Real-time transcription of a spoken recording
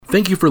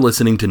Thank you for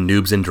listening to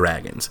Noobs and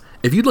Dragons.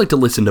 If you'd like to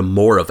listen to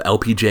more of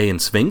LPJ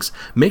and Sphinx,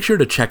 make sure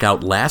to check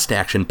out Last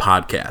Action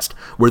Podcast,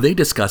 where they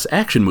discuss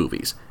action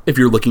movies. If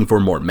you're looking for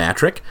more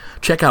Matrick,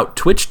 check out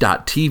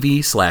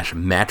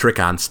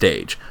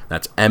twitch.tv/MatrickOnStage.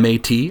 That's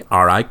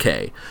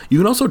MATRIK. You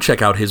can also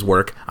check out his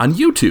work on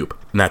YouTube,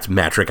 and that's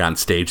Matrick on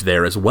Stage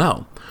there as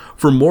well.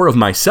 For more of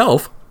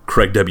myself,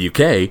 Craig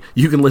WK,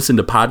 you can listen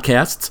to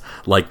podcasts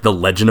like The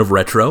Legend of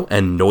Retro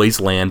and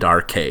Noiseland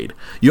Arcade.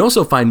 You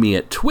also find me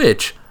at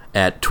Twitch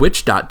at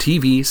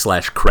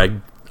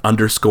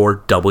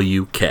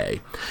twitch.tv/Craig_WK.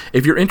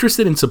 If you're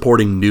interested in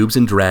supporting Noobs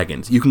and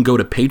Dragons, you can go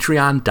to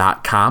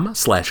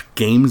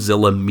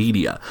patreon.com/Gamezilla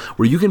Media,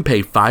 where you can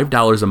pay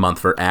 $5 a month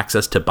for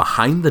access to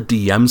Behind the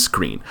DM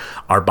Screen,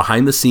 our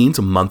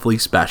behind-the-scenes monthly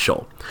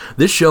special.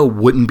 This show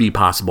wouldn't be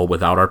possible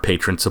without our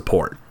patron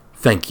support.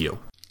 Thank you.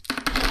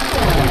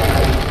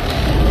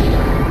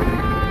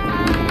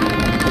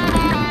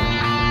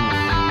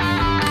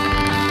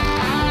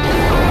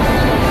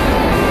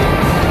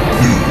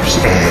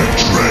 And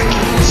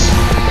Dragons.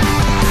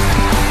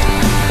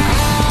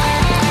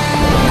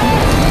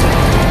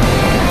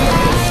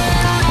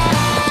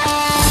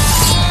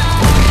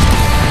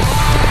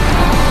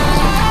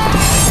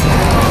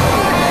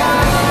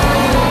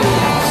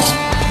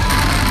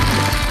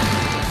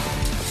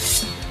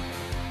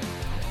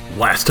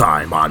 Last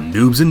time on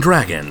Noobs and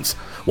Dragons,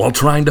 while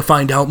trying to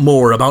find out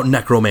more about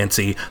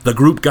necromancy, the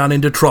group got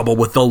into trouble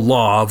with the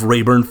law of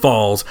Rayburn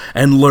Falls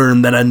and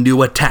learned that a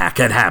new attack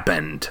had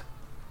happened.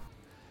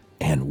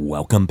 And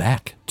welcome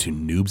back to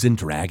Noobs and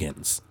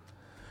Dragons.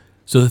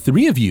 So the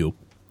three of you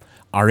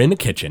are in a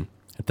kitchen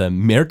at the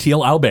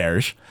Mertil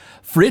Auberge.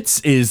 Fritz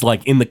is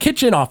like in the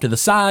kitchen off to the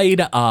side.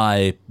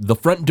 The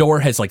front door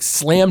has like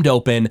slammed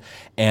open,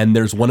 and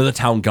there's one of the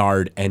town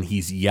guard, and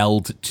he's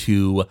yelled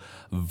to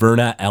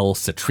Verna L.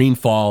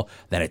 Citrinefall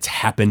that it's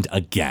happened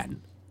again.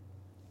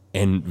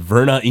 And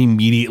Verna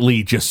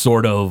immediately just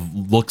sort of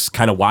looks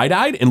kind of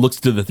wide-eyed and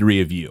looks to the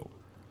three of you.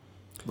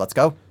 Let's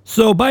go.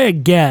 So by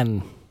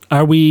again,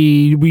 are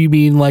we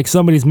mean like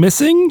somebody's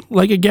missing,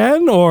 like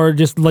again, or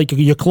just like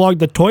you clogged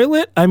the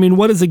toilet? I mean,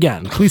 what is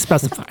again? Please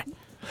specify.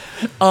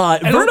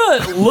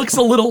 Verna looks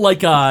a little like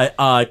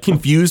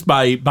confused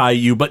by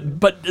you,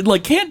 but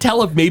like can't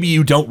tell if maybe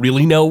you don't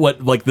really know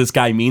what like this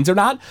guy means or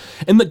not.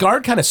 And the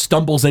guard kind of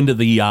stumbles into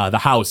the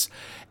house,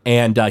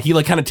 and he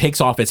like kind of takes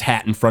off his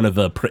hat in front of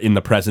in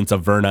the presence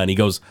of Verna, and he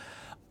goes,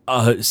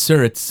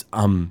 "Sir, it's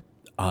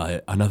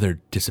another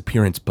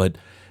disappearance, but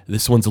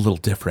this one's a little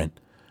different.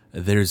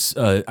 There's,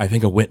 I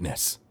think, a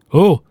witness."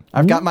 Oh,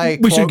 I've got my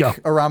we should cloak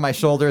go. around my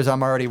shoulders.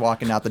 I'm already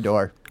walking out the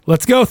door.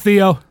 Let's go,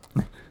 Theo.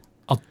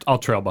 I'll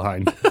trail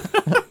behind.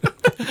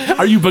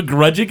 Are you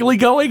begrudgingly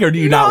going, or do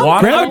you not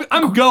want to?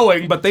 I'm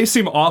going, but they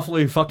seem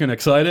awfully fucking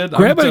excited.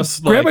 Grab a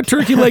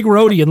turkey leg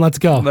roadie and let's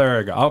go.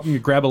 There you go. I'll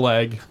grab a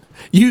leg.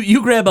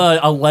 You grab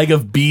a leg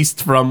of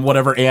beast from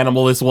whatever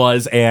animal this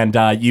was, and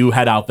you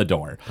head out the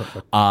door.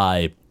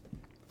 I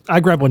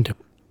grab one too.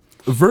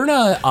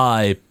 Verna,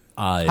 I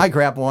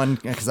grab one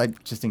because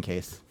just in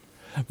case.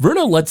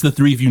 Verna lets the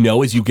three of you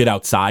know as you get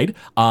outside.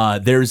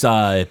 There's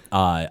a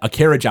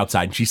carriage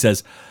outside, and she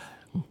says,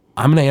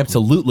 "I'm going to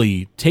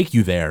absolutely take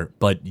you there,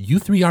 but you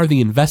three are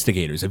the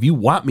investigators. If you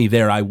want me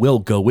there, I will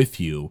go with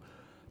you.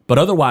 But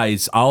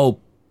otherwise, I'll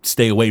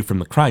stay away from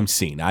the crime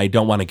scene. I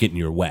don't want to get in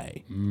your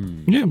way."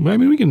 Yeah, I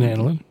mean, we can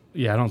handle it.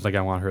 Yeah, I don't think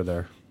I want her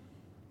there.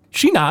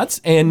 She nods,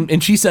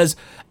 and she says,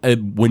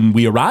 "When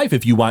we arrive,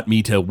 if you want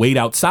me to wait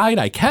outside,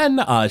 I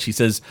can." She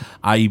says,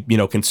 "I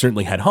can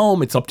certainly head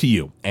home. It's up to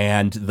you."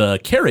 And the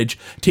carriage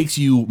takes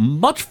you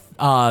much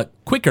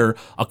quicker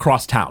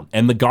across town,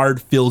 and the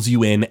guard fills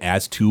you in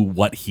as to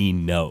what he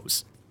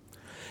knows.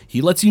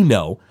 He lets you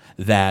know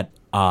that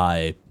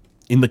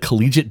in the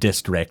Collegiate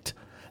District,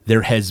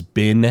 there has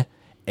been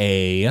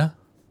a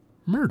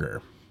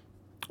murder,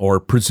 or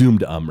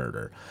presumed a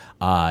murder.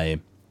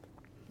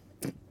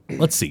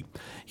 Let's see.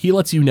 He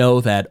lets you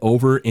know that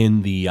over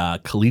in the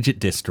Collegiate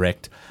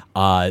District,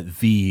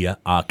 the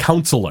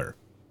counselor,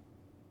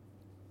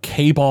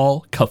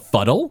 K-Ball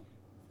Kafuddle,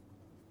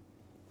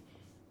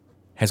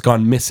 has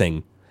gone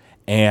missing,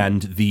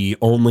 and the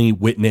only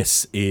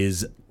witness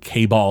is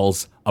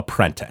K-Ball's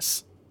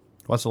apprentice.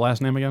 What's the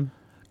last name again?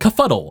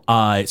 Kafuddle.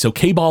 So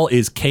K-Ball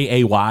is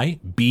Kaybahl,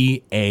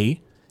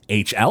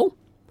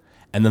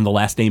 and then the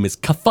last name is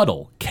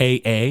Kafuddle,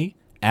 Kafuddle.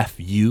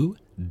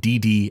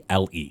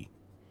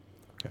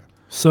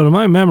 So to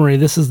my memory,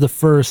 this is the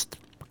first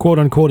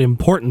quote-unquote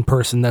important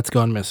person that's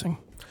gone missing.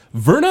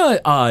 Verna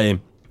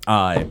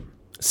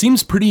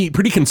seems pretty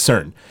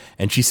concerned,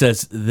 and she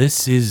says,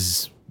 "This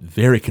is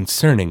very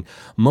concerning.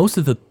 Most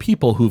of the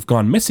people who've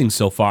gone missing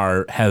so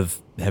far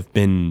have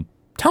been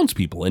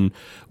townspeople, and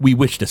we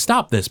wish to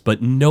stop this,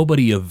 but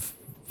nobody of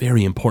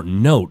very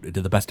important note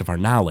to the best of our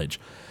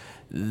knowledge.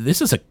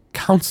 This is a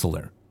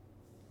counselor.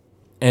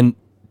 And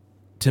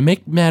to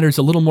make matters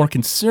a little more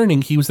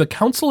concerning, he was the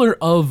counselor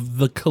of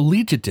the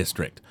Collegiate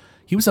District.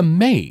 He was a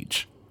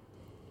mage.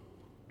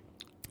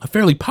 A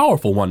fairly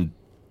powerful one,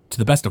 to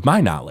the best of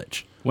my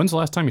knowledge." When's the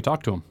last time you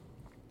talked to him?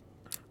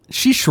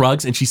 She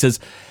shrugs and she says,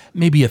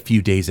 maybe a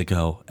few days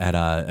ago at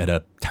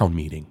a town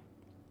meeting.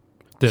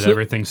 Did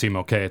everything seem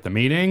okay at the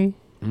meeting?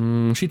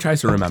 She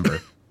tries to remember.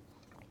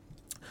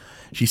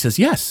 She says,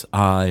 yes,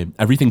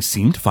 everything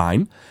seemed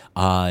fine.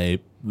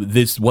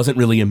 This wasn't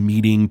really a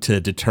meeting to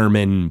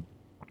determine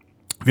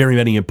very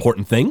many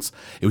important things.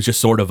 It was just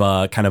sort of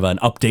a kind of an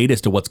update as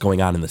to what's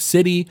going on in the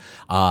city.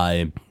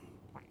 Another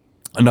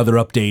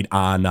update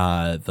on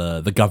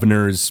the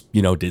governor's,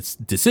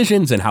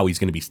 decisions and how he's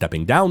going to be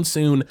stepping down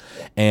soon.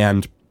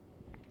 And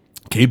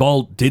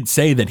K-Ball did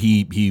say that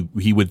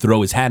he would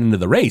throw his hat into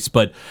the race,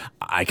 but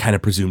I kind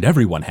of presumed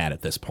everyone had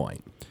at this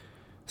point.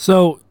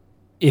 So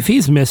if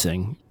he's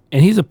missing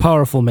and he's a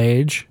powerful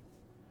mage,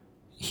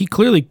 he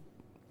clearly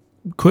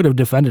could have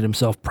defended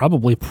himself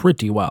probably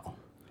pretty well.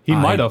 He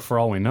might have, for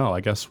all we know.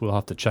 I guess we'll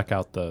have to check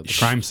out the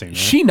crime scene. Right?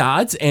 She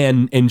nods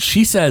and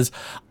she says,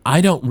 I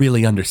don't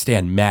really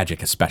understand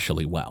magic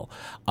especially well.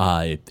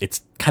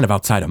 It's kind of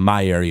outside of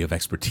my area of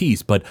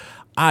expertise, but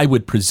I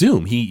would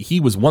presume he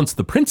was once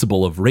the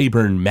principal of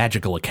Rayburn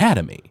Magical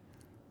Academy.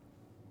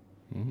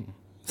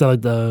 Is that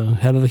like the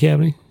head of the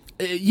academy?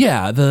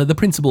 Yeah, the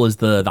principal is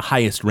the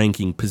highest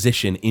ranking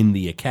position in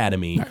the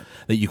academy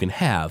that you can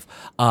have.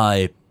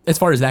 As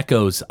far as that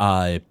goes,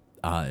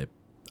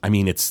 I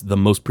mean, it's the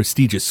most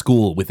prestigious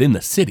school within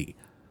the city.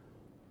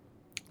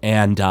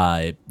 And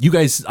you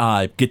guys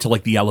get to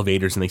like the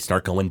elevators and they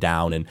start going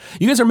down, and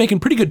you guys are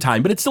making pretty good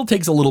time, but it still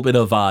takes a little bit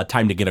of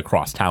time to get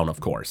across town, of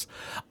course.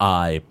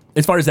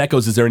 As far as that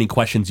goes, is there any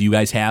questions you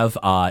guys have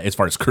as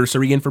far as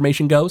cursory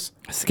information goes?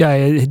 This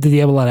guy, did he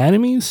have a lot of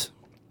enemies?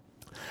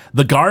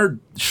 The guard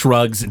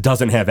shrugs,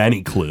 doesn't have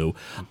any clue.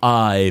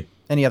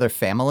 Any other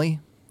family?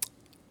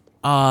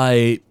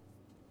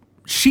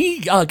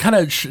 She kind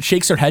of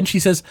shakes her head and she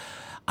says,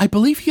 I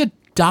believe he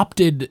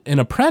adopted an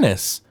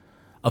apprentice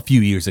a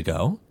few years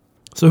ago.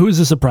 So who's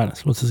this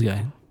apprentice? What's this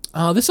guy?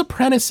 This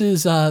apprentice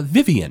is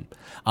Vivian.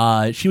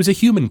 She was a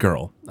human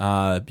girl.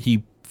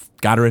 He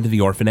got her into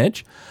the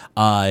orphanage.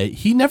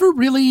 He never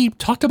really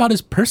talked about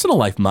his personal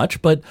life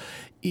much, but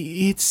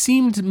it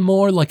seemed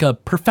more like a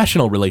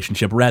professional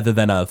relationship rather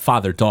than a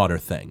father-daughter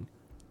thing.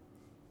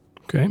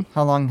 Okay.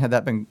 How long had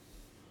that been?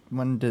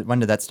 When did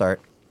that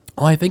start?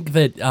 Well, I think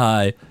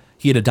that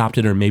he had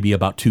adopted her maybe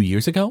about 2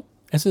 years ago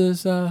as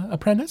his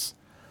apprentice.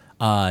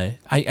 I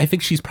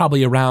think she's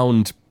probably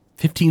around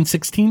 15,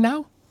 16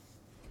 now.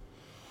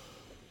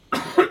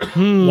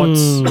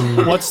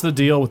 What's the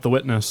deal with the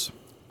witness?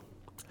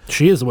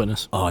 She is the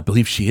witness. Oh, I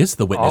believe she is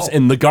the witness.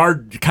 And the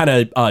guard kind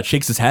of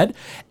shakes his head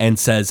and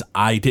says,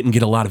 I didn't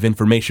get a lot of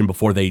information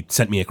before they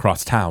sent me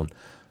across town.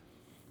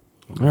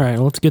 All right,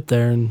 well, let's get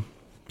there and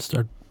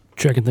start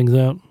checking things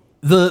out.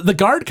 The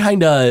guard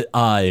kind of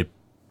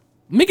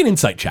make an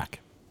insight check.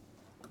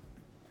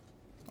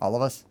 All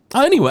of us?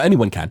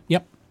 Anyone can.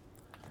 Yep.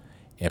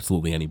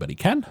 Absolutely anybody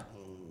can.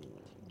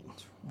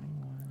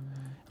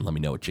 And let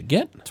me know what you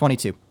get.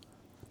 22.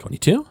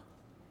 22?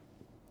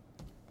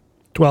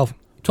 12.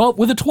 12.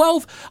 With a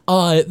 12,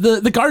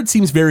 the guard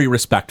seems very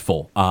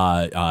respectful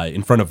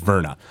in front of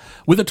Verna.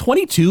 With a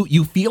 22,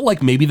 you feel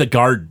like maybe the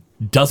guard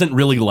doesn't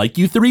really like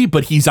you three,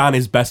 but he's on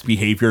his best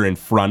behavior in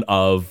front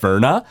of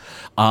Verna.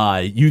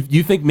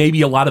 You think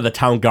maybe a lot of the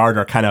town guard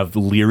are kind of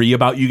leery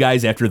about you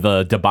guys after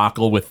the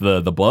debacle with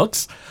the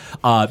books.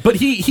 But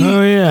he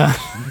Oh, yeah.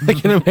 I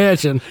can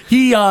imagine.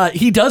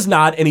 he does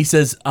nod and he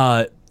says,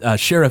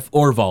 Sheriff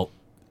Orvalt,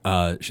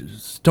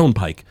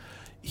 Stonepike,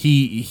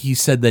 he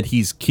said that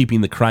he's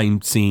keeping the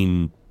crime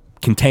scene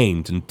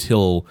contained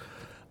until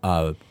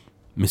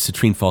Miss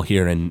Citrine Fall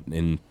here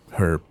and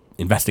her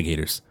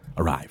investigators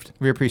arrived.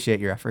 We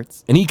appreciate your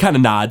efforts. And he kind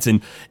of nods,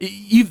 and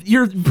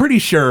you're pretty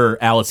sure,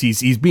 Alice,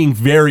 he's being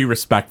very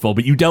respectful,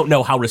 but you don't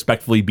know how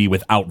respectful he'd be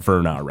without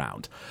Verna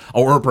around,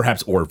 or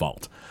perhaps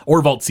Orvalt.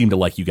 Orvalt seemed to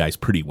like you guys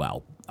pretty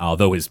well,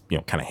 although his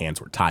kind of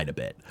hands were tied a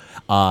bit.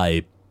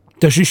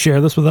 Does she share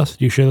this with us?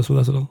 Do you share this with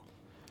us at all?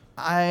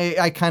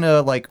 I kind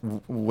of like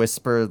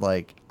whisper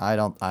like I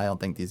don't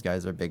think these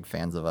guys are big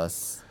fans of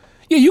us.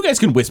 Yeah, you guys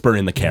can whisper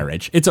in the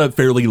carriage. It's a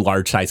fairly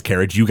large-sized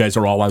carriage. You guys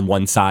are all on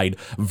one side.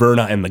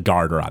 Verna and the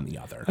guard are on the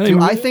other.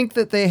 I think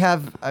that they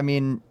have. I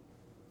mean,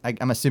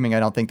 I'm assuming I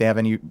don't think they have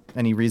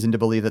any reason to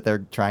believe that they're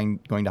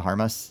going to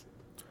harm us.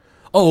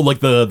 Oh,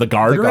 like the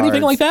guard The or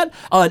anything like guards.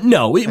 that?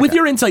 No. With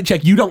your insight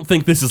check, you don't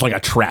think this is like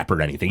a trap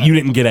or anything. You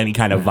didn't get any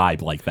kind of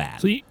vibe like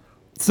that.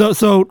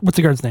 So what's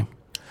the guard's name?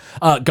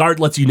 Guard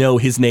lets you know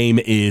his name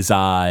is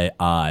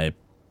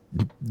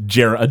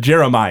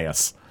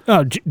Jeremias.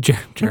 Oh,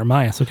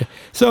 Jeremias. Okay.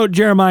 So,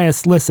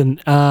 Jeremias,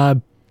 listen,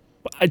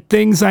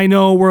 things I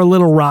know were a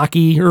little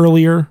rocky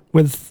earlier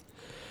with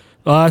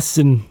us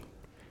and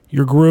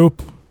your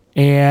group,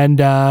 and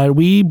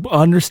we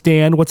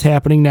understand what's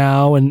happening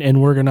now,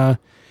 and we're going to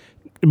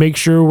make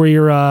sure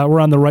we're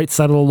on the right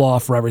side of the law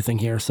for everything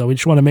here. So, we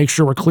just want to make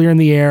sure we're clearing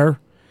the air,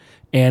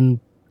 and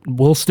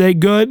we'll stay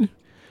good.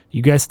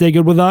 You guys stay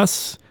good with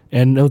us,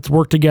 and let's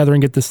work together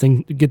and get this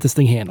thing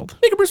handled.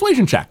 Make a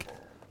persuasion check.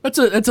 That's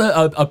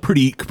a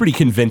pretty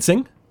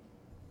convincing,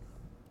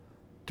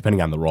 depending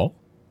on the roll.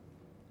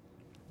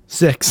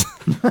 6.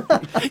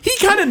 He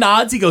kind of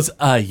nods. He goes,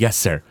 yes,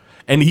 sir.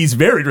 And he's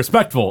very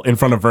respectful in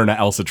front of Verna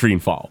Elsa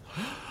Treenfall.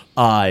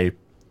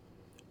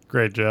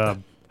 Great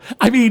job.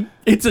 I mean,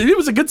 it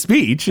was a good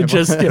speech. It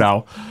just, he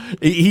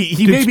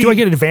maybe... Do I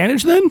get an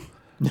advantage then?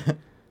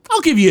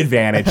 I'll give you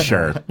advantage,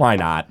 sure. Why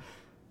not?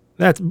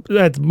 That's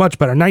much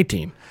better.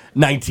 19.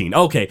 19.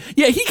 Okay.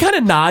 Yeah, he kind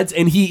of nods,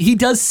 and he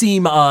does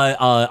seem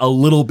a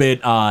little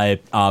bit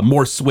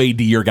more swayed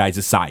to your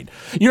guys' side.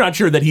 You're not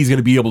sure that he's going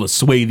to be able to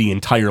sway the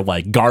entire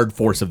guard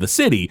force of the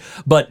city,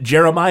 but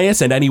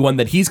Jeremias and anyone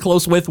that he's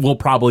close with will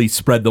probably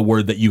spread the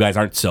word that you guys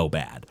aren't so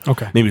bad.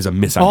 Okay. Maybe it's a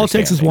misunderstanding. All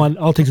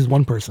it takes is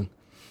one person.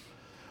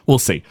 We'll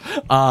see.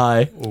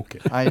 Okay.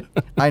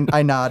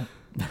 I nod.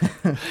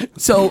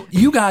 So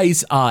you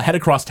guys head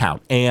across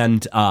town,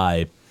 and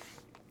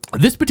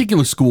this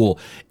particular school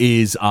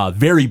is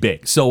very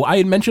big. So I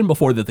had mentioned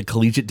before that the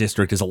collegiate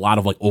district is a lot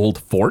of old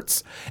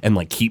forts and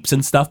keeps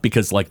and stuff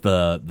because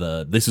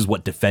this is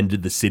what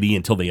defended the city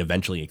until they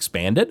eventually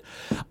expanded.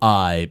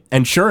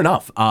 And sure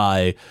enough,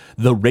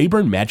 the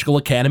Rayburn Magical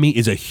Academy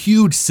is a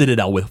huge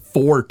citadel with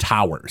 4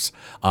 towers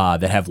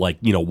that have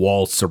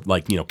walls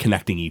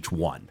connecting each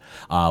one,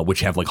 which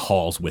have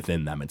halls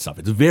within them and stuff.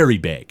 It's very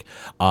big.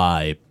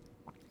 Let's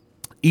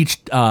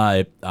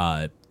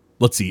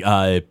see.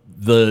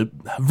 Would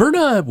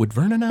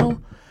Verna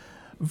know?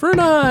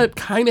 Verna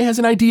kind of has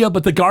an idea,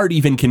 but the guard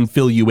even can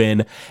fill you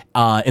in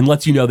and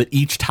lets you know that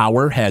each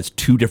tower has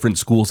 2 different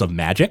schools of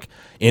magic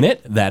in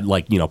it that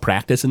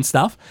practice and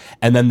stuff.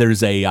 And then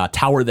there's a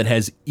tower that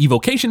has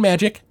evocation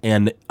magic,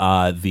 and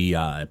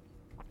the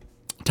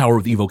tower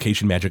with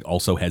evocation magic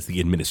also has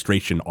the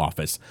administration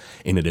office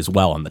in it as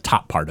well on the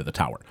top part of the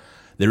tower.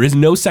 There is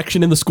no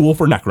section in the school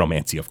for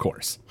necromancy, of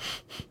course.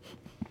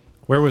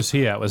 Where was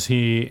he at? Was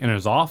he in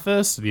his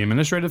office, the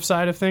administrative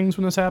side of things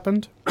when this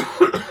happened?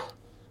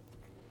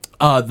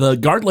 The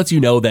guard lets you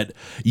know that,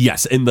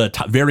 yes, in the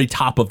very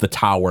top of the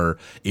tower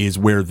is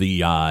where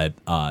the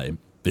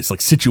this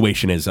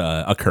situation has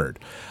occurred.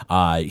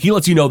 He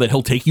lets you know that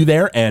he'll take you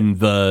there, and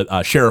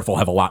the sheriff will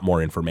have a lot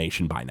more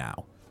information by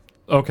now.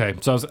 Okay,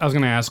 so I was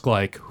going to ask,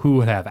 who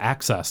would have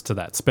access to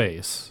that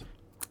space?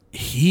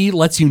 He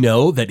lets you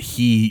know that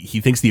he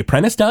thinks the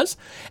apprentice does,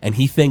 and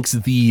he thinks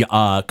the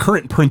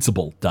current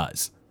principal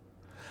does.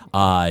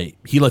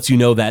 He lets you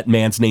know that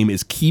man's name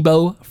is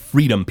Kibo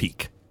Freedom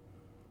Peak.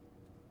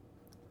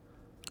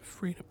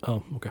 Freedom.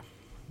 Oh, okay.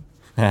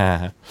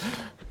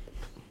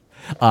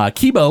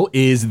 Kibo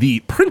is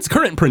the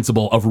current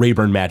principal of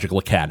Rayburn Magical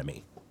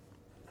Academy.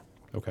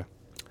 Okay.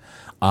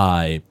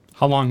 How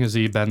long has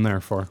he been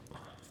there for?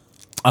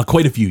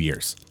 Quite a few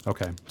years.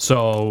 Okay.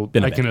 So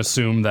I can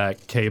assume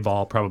that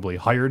K-Ball probably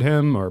hired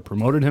him or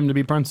promoted him to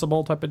be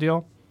principal type of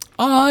deal?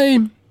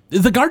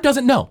 The guard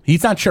doesn't know.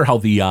 He's not sure how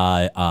the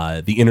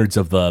innards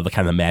of the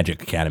kind of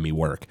magic academy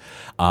work.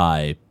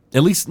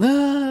 At least,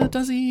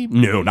 does he?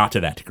 No, not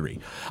to that degree.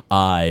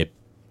 Finally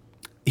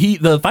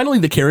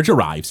the carriage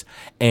arrives,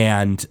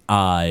 and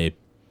the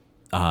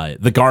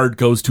guard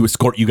goes to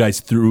escort you guys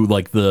through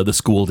the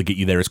school to get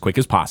you there as quick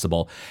as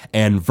possible.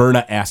 And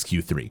Verna asks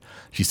you 3.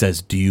 She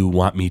says, "Do you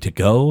want me to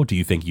go? Do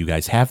you think you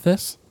guys have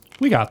this?"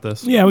 We got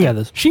this. Yeah, we got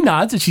this. She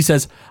nods and she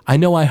says, "I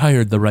know I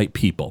hired the right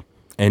people."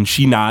 And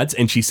she nods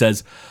and she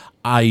says,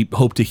 "I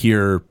hope to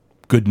hear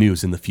good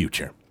news in the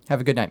future."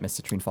 Have a good night,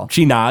 Mr. Treenfall.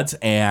 She nods,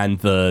 and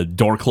the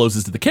door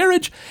closes to the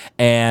carriage,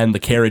 and the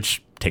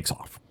carriage takes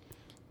off.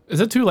 Is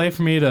it too late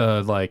for me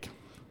to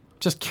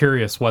just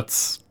curious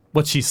what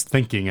she's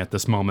thinking at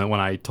this moment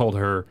when I told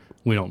her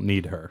we don't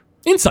need her?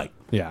 Insight.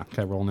 Yeah.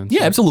 Can I roll an insight?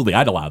 Yeah, absolutely.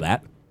 I'd allow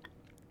that.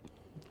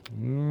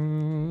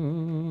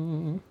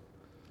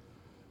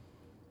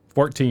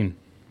 14.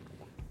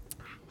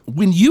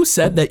 When you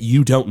said that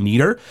you don't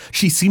need her,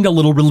 she seemed a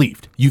little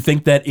relieved. You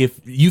think that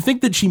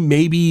she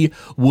maybe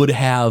would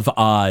have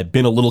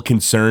been a little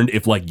concerned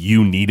if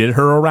you needed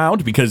her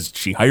around because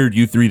she hired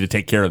you 3 to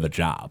take care of the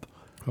job.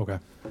 Okay.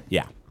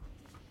 Yeah.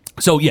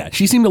 So yeah,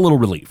 she seemed a little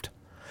relieved.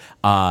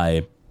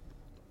 As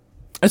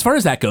far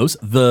as that goes,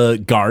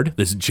 the guard,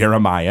 this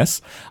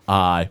Jeremias,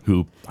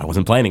 who I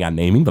wasn't planning on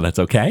naming, but that's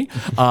okay,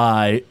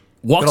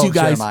 walks you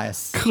guys.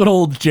 Jeremias. Good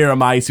old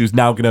Jeremias, who's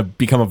now going to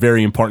become a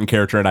very important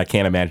character, and I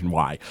can't imagine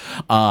why.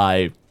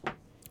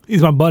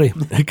 He's my buddy.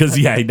 Because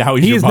now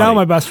he's He your is buddy. now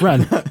my best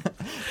friend.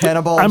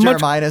 Hannibal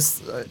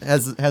Jeremias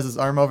has his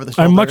arm over the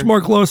shoulder. I'm much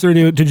more closer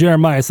to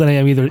Jeremiah than I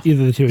am either of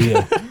the two of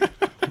you.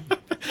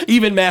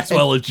 Even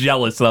Maxwell is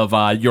jealous of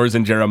yours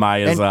and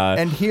Jeremiah's.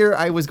 And here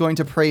I was going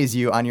to praise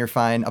you on your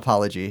fine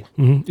apology.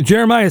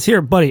 Jeremiah's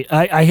here, buddy.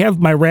 I have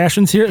my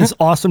rations here. This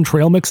awesome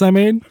trail mix I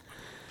made.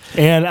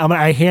 And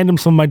I hand him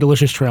some of my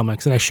delicious trail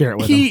mix, and I share it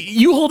with him.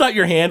 You hold out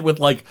your hand with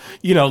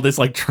this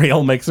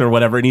trail mix or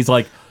whatever, and he's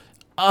like,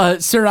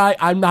 "Sir,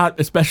 I'm not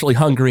especially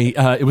hungry.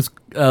 It was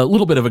a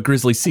little bit of a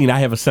grisly scene. I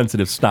have a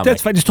sensitive stomach.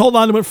 That's fine. Just hold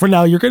on to it for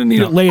now. You're going to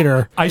need it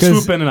later. I 'cause-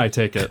 swoop in and I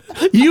take it.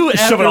 You Shove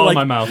after, it all in like,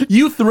 my mouth.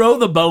 You throw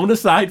the bone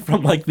aside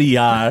from like the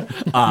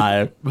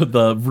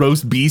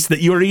roast beast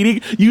that you were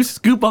eating. You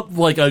scoop up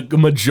like a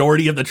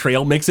majority of the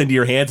trail mix into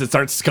your hands and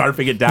start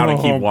scarfing it down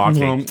and keep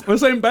walking.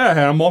 This ain't bad,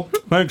 Hannibal.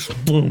 Thanks.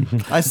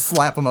 I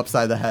slap him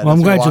upside the head. Well, I'm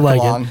as we glad you walk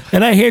like along. it.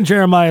 And I hand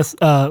Jeremiah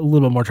a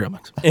little bit more trail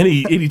mix. And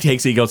he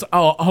takes it. He goes,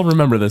 "Oh, I'll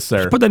remember this,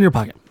 sir." Put that in your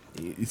pocket.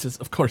 He says,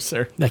 "Of course,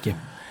 sir." Thank you.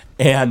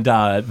 And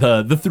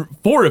the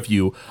four of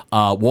you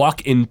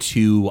walk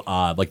into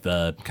like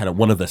the kind of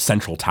one of the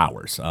central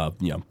towers.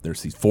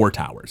 There's these 4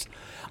 towers.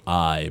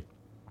 And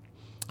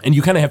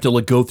you kind of have to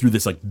like go through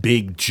this like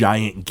big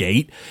giant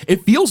gate.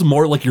 It feels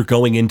more like you're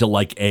going into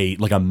like a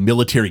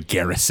military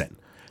garrison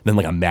than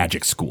like a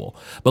magic school.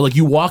 But like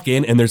you walk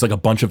in and there's like a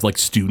bunch of like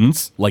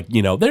students, like,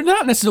 they're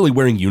not necessarily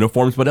wearing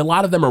uniforms, but a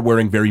lot of them are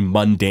wearing very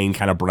mundane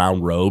kind of brown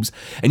robes.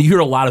 And you hear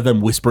a lot of them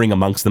whispering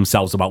amongst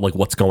themselves about like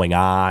what's going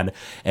on.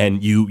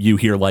 And you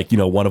hear like,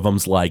 one of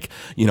them's like,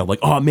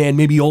 oh man,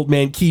 maybe old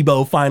man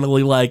Kibo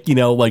finally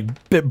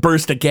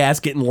burst a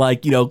gasket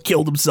and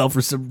killed himself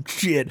or some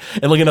shit.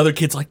 And like another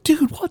kid's like,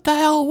 dude, what the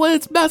hell?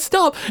 It's messed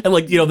up. And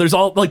like, there's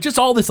all like just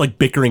all this like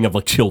bickering of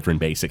like children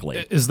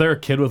basically. Is there a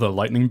kid with a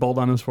lightning bolt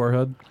on his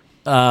forehead?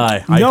 I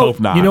hope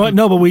not. You know what?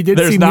 No, but we did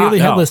There's see not, nearly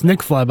no. headless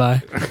Nick fly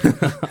by.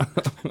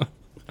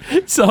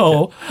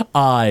 So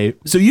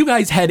you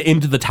guys head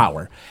into the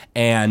tower,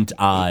 and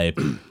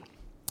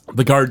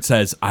the guard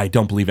says, "I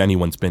don't believe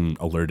anyone's been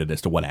alerted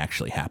as to what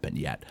actually happened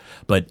yet.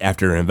 But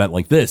after an event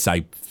like this,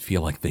 I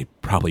feel like they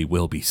probably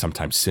will be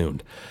sometime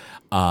soon."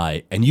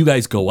 And you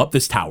guys go up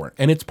this tower,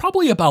 and it's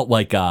probably about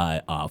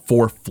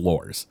 4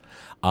 floors.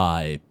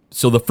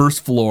 So the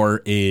first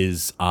floor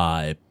is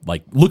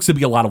looks to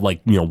be a lot of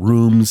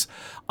rooms,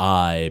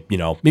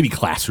 maybe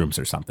classrooms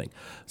or something.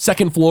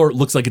 Second floor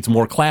looks like it's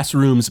more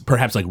classrooms,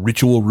 perhaps like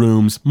ritual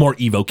rooms, more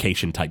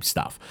evocation type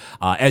stuff.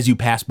 As you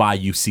pass by,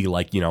 you see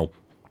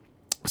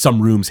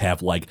some rooms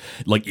have like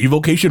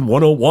Evocation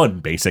 101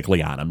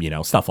 basically on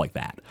them, stuff like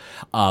that.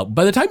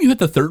 By the time you hit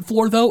the third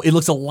floor, though, it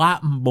looks a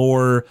lot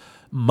more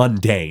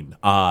mundane.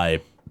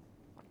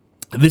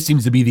 This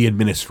seems to be the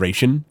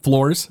administration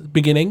floors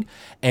beginning,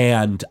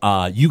 and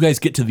you guys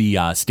get to the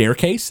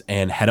staircase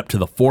and head up to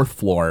the 4th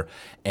floor,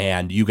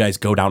 and you guys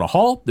go down a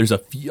hall. There's a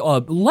few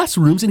less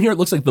rooms in here. It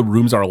looks like the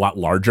rooms are a lot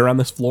larger on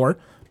this floor.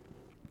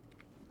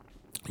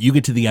 You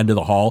get to the end of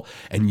the hall,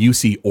 and you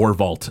see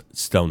Orvalt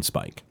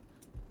Stonespike.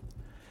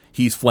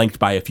 He's flanked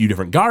by a few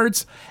different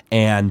guards,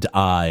 and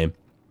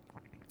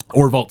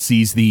Orvalt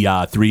sees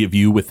the 3 of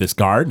you with this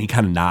guard, and he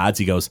kind of nods.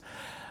 He goes,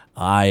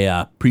 "I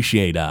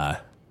appreciate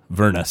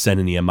Verna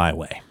sending you my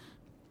way."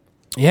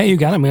 Yeah, you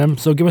got it, man.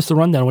 So give us the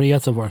rundown. What do you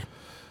got so far?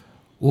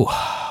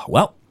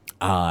 Well,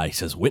 he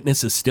says,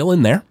 "Witness is still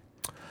in there.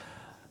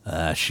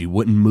 She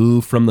wouldn't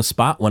move from the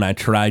spot when I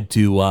tried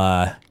to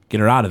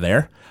get her out of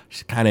there.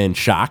 She's kind of in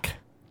shock."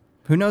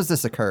 Who knows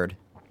this occurred?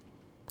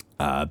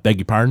 Beg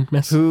your pardon,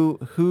 miss?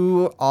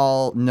 Who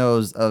all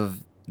knows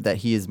of that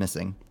he is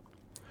missing?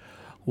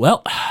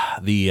 Well,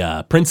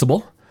 the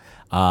principal.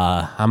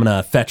 I'm going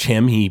to fetch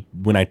him.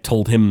 When I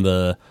told him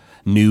the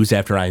news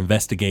after I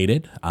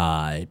investigated,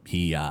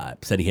 he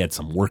said he had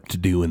some work to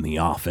do in the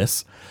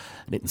office.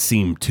 I didn't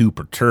seem too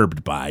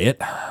perturbed by it.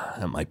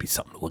 That might be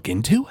something to look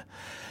into. He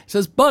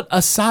says, but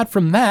aside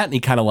from that, and he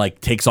kind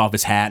of takes off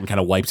his hat and kind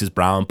of wipes his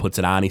brow and puts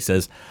it on. He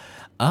says,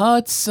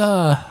 it's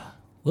a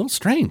little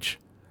strange.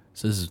 He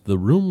says the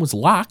room was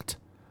locked.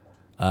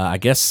 I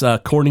guess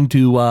according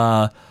to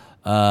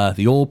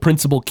the old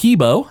Principal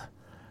Kibo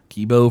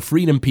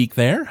Freedom Peak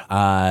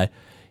there,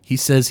 he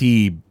says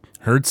he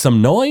heard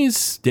some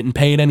noise, didn't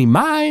pay it any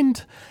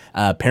mind.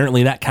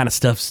 Apparently that kind of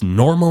stuff's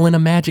normal in a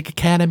magic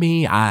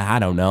academy. I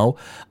don't know.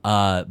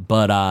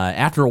 But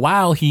after a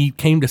while, he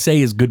came to say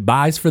his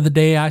goodbyes for the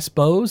day, I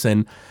suppose,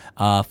 and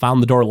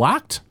found the door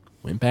locked,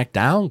 went back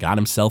down, got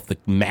himself the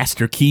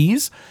master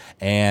keys,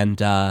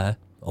 and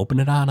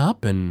opened it on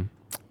up. And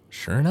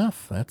sure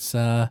enough, that's,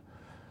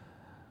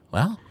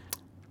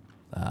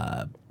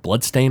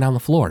 bloodstain on the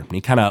floor. And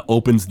he kind of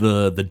opens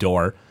the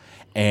door,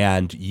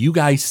 and you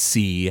guys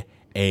see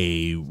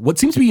what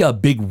seems to be a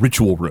big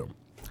ritual room.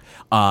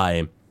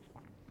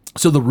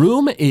 So the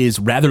room is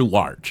rather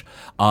large.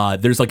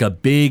 There's like a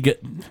big,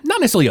 not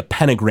necessarily a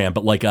pentagram,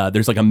 but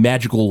there's like a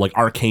magical,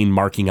 arcane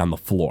marking on the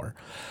floor.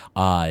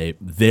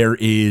 There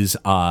is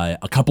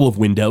a couple of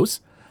windows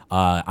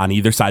on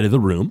either side of the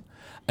room.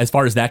 As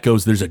far as that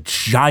goes, there's a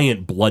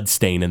giant blood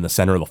stain in the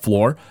center of the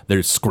floor.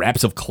 There's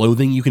scraps of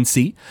clothing you can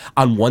see.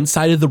 On one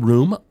side of the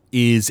room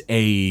is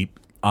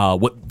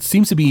what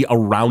seems to be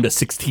around a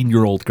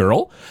 16-year-old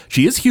girl.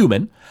 She is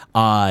human.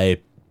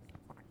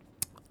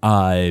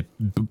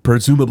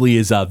 Presumably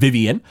is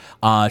Vivian.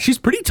 She's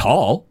pretty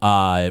tall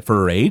for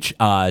her age.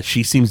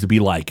 She seems to be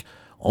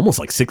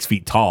almost 6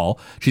 feet tall.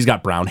 She's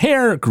got brown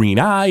hair, green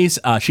eyes.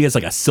 She has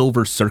a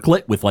silver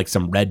circlet with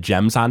some red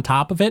gems on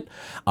top of it.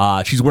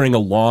 She's wearing a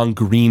long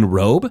green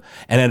robe,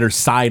 and at her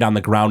side on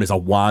the ground is a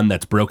wand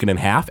that's broken in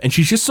half, and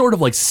she's just sort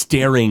of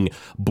staring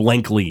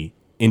blankly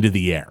into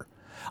the air.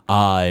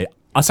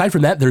 Aside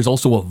from that, there's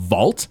also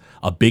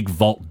a big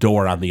vault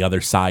door on the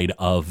other side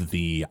of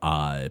the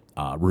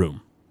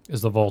room.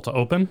 Is the vault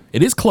open?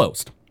 It is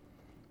closed.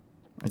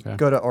 I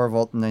go to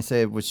Orvolt and I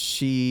say, was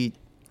she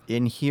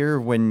in here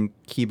when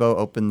Kibo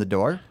opened the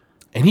door?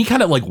 And he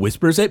kind of like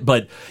whispers it,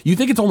 but you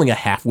think it's only a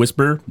half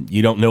whisper.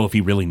 You don't know if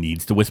he really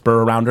needs to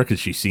whisper around her because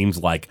she seems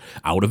like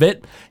out of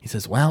it. He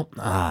says, well,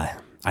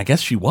 I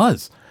guess she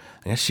was.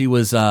 I guess she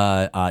was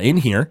in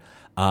here,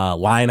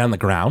 lying on the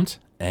ground,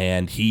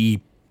 and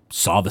he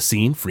saw the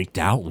scene, freaked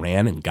out,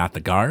 ran and got the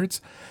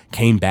guards,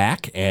 came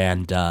back,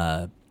 and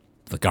the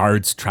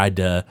guards tried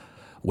to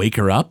wake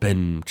her up,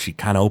 and she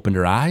kind of opened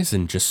her eyes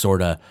and just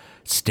sort of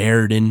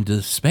stared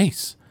into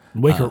space.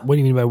 Wake her. What do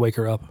you mean by wake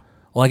her up?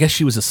 Well, I guess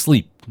she was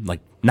asleep,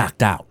 like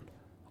knocked out,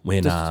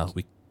 when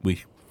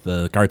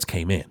the guards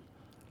came in.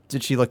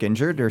 Did she look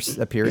injured or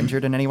appear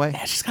injured in any way?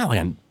 Yeah, she's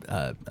kind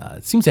of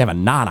like seems to have a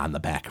knot on the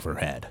back of her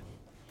head.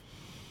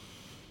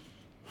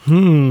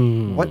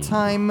 What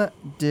time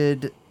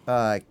did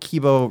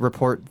Kibo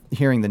report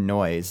hearing the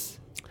noise?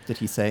 Did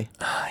he say?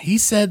 He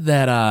said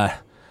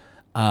that.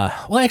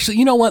 Well, actually,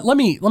 you know what? Let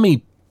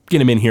me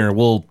get him in here.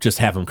 We'll just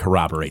have him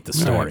corroborate the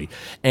story.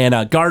 And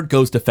a guard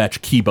goes to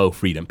fetch Kibo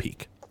Freedom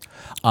Peak.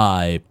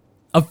 A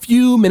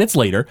few minutes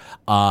later,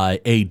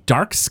 a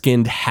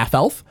dark-skinned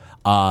half-elf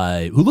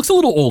who looks a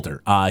little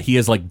older. He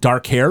has like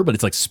dark hair, but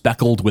it's like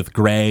speckled with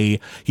gray.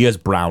 He has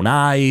brown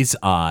eyes,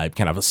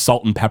 kind of a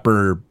salt and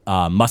pepper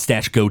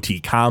mustache goatee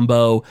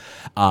combo.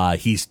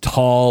 He's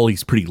tall.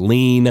 He's pretty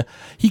lean.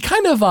 He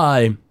kind of,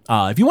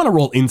 if you want to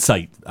roll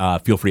insight,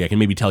 feel free. I can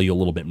maybe tell you a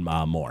little bit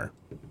more.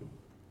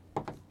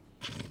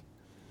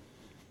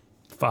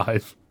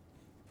 5.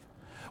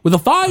 With a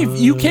 5,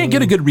 you can't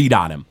get a good read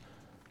on him.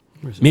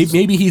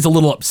 Maybe he's a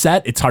little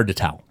upset. It's hard to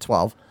tell.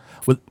 12.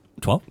 With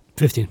 12?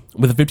 15.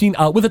 With a 15?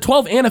 With a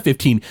 12 and a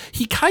 15,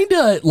 he kind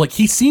of, like,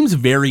 he seems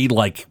very,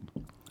 like,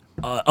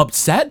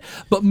 upset,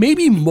 but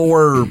maybe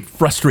more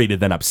frustrated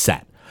than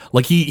upset.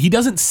 Like, he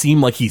doesn't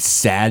seem like he's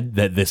sad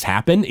that this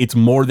happened. It's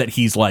more that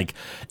he's, like,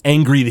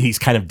 angry that he's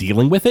kind of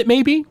dealing with it,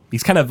 maybe.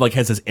 He's kind of, like,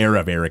 has this air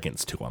of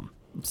arrogance to him.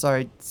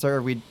 Sorry, sir,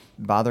 are we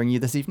bothering you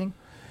this evening?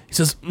 He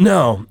says,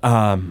 no,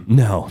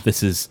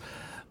 this has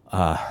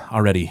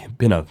already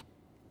been a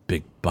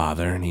big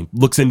bother. And he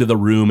looks into the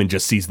room and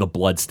just sees the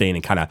blood stain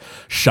and kind of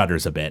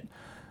shudders a bit.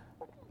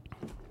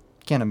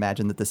 Can't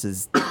imagine that this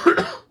is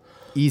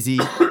easy.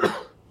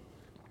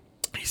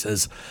 He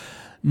says,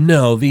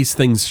 no, these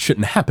things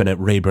shouldn't happen at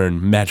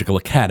Rayburn Magical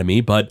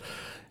Academy, but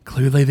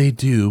clearly they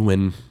do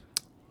when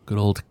good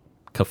old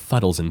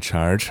Kafuddle's in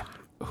charge.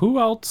 Who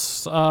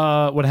else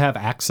would have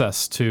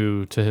access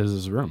to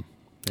his room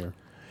here?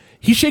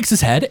 He shakes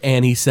his head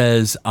and he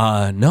says,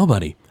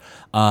 nobody.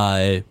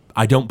 I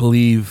don't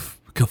believe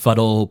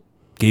Kafuddle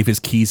gave his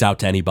keys out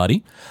to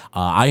anybody.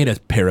 I had a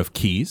pair of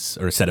keys,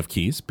 or a set of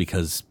keys,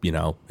 because, you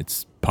know,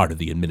 it's part of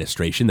the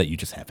administration that you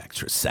just have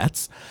extra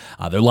sets.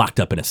 They're locked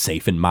up in a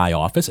safe in my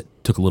office. It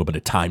took a little bit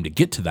of time to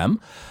get to them.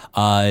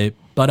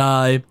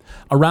 But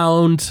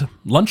around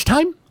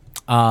lunchtime,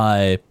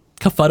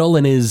 Kafuddle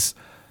and his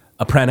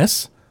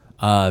apprentice,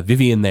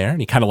 Vivian there, and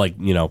he kind of like,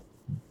 you know,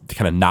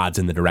 kind of nods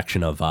in the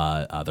direction of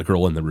the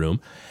girl in the room.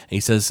 And he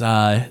says,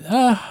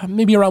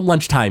 maybe around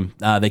lunchtime,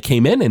 they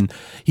came in and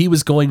he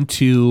was going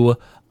to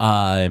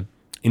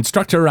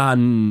instruct her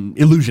on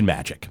illusion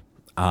magic.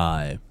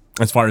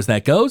 As far as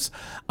that goes,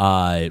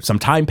 some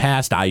time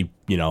passed. I,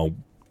 you know,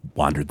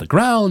 wandered the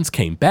grounds,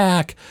 came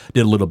back,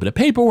 did a little bit of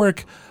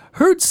paperwork,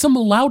 heard some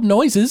loud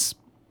noises.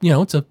 You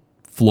know, it's a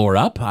floor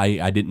up.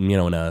 I didn't, you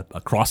know,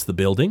 across the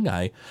building.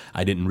 I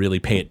didn't really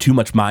pay it too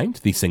much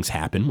mind. These things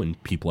happen when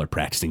people are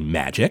practicing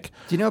magic.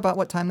 Do you know about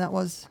what time that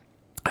was?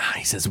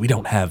 He says, we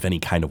don't have any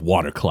kind of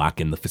water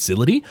clock in the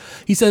facility.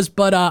 He says,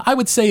 but I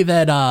would say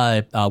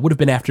that would have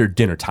been after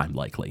dinner time,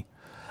 likely.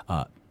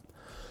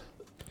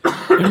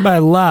 And by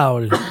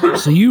loud,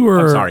 so you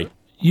were. I'm sorry.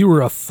 You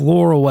were a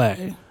floor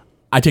away.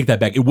 I take that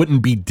back. It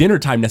wouldn't be dinner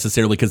time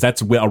necessarily because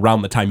that's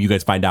around the time you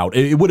guys find out.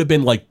 It would have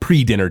been like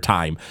pre-dinner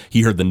time.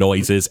 He heard the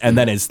noises, and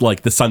then as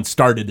like the sun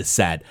started to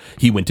set,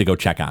 he went to go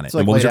check on it. So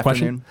like and what was late your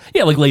question? afternoon?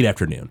 Yeah, like late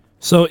afternoon.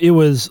 So it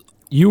was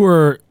you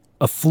were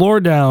a floor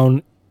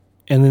down,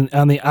 and then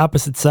on the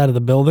opposite side of the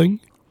building.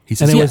 He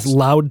says, and it yes. was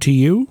loud to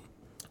you.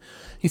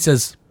 He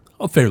says,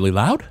 oh, fairly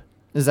loud.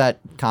 Is that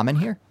common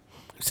here?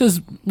 He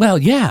says, well,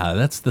 yeah,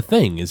 that's the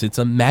thing, is it's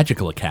a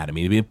magical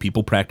academy. I mean,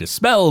 people practice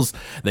spells,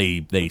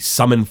 they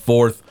summon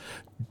forth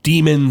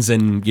demons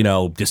and, you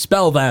know,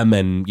 dispel them,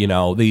 and, you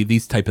know,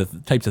 these types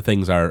of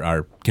things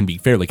can be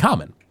fairly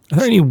common. Are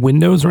there any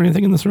windows or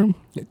anything in this room?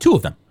 2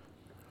 of them.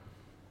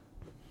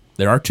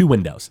 There are 2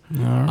 windows.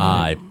 All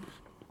right.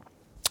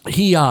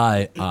 He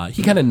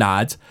kind of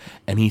nods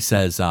and he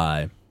says,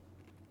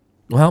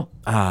 well,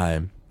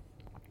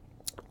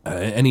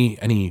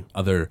 any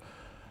other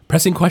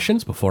pressing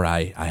questions before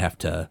I have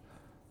to?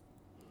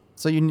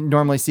 So you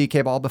normally see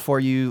K-Ball before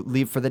you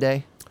leave for the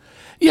day?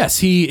 Yes,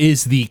 he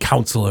is the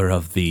counselor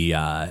of the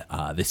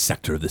this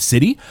sector of the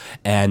city,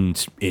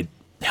 and it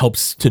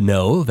helps to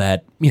know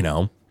that, you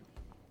know,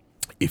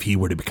 if he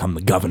were to become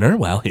the governor,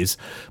 well, his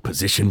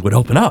position would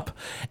open up.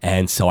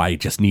 And so I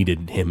just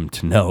needed him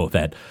to know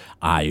that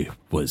I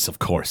was, of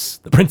course,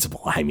 the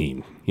principal. I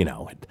mean,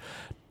 it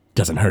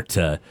doesn't hurt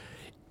to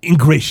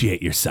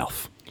ingratiate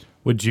yourself.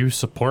 Would you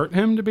support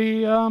him to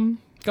be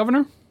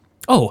governor?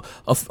 Oh,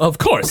 of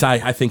course.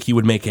 I think he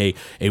would make a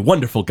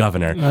wonderful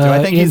governor. Do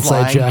I think he's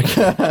Insight lying?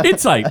 check.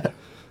 Insight.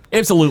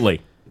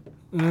 Absolutely.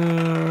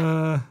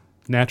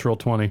 Natural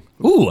 20.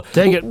 Ooh,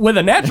 Take it. With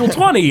a natural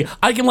 20,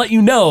 I can let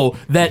you know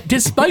that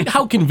despite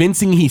how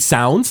convincing he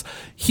sounds,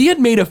 he had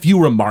made a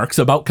few remarks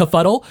about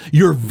Kafuddle.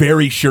 You're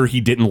very sure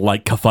he didn't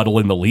like Kafuddle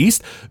in the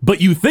least,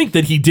 but you think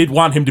that he did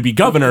want him to be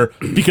governor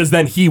because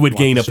then he would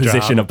gain a his job.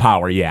 position of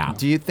power, yeah.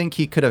 Do you think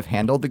he could have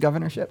handled the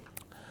governorship?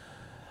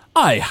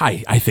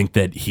 I think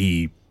that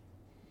he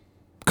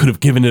could have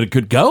given it a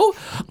good go.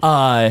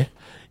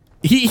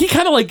 He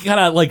kind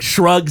of like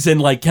shrugs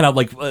and kind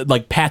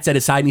of pats at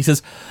his side and he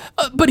says,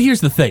 but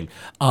here's the thing.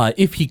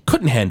 If he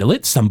couldn't handle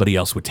it, somebody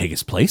else would take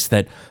his place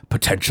that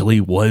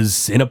potentially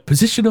was in a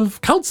position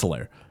of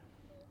counselor.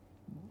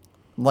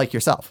 Like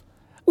yourself?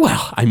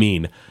 Well, I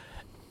mean,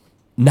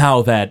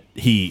 now that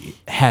he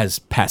has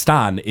passed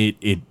on, it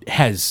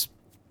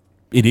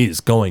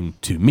is going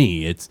to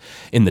me. It's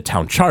in the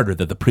town charter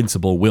that the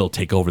principal will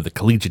take over the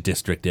collegiate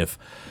district if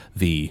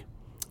the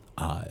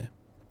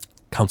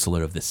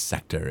counselor of this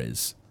sector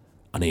is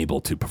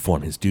unable to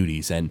perform his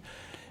duties, and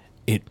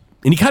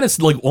he kind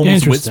of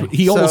almost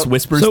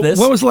whispers So this.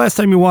 when was the last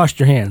time you washed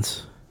your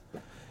hands?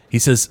 He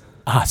says,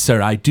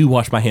 sir, I do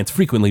wash my hands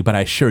frequently, but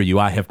I assure you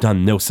I have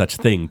done no such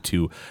thing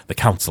to the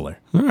counselor.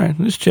 All right,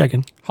 just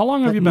checking. How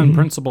long have you been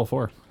principal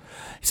for?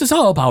 He says,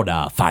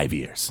 about 5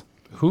 years.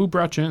 Who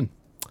brought you in?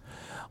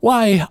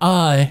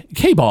 Why,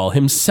 K-Ball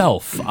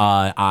himself.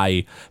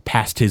 I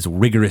passed his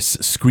rigorous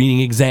screening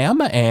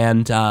exam,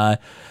 and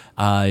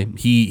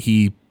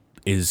he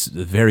is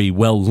very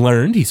well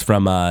learned. He's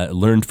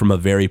learned from a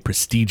very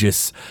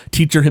prestigious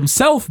teacher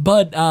himself,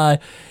 but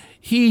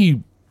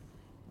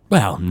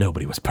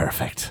nobody was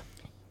perfect.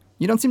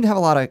 You don't seem to have a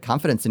lot of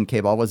confidence in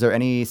K-Ball. Was there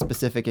any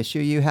specific issue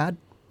you had?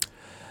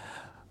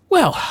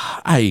 Well,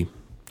 I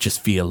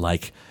just feel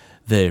like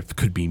there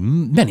could be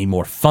many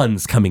more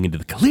funds coming into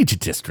the collegiate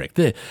district.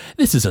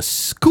 This is a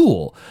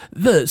school.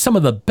 Some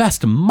of the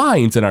best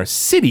minds in our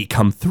city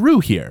come through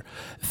here.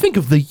 Think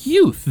of the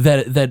youth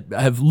that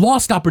have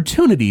lost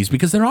opportunities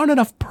because there aren't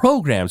enough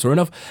programs or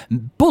enough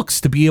books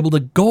to be able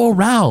to go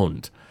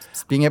around.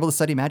 Being able to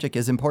study magic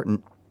is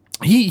important.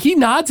 He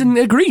nods and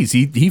agrees.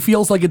 He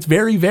feels like it's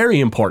very,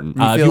 very important.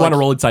 If you want to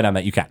roll insight on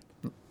that, you can.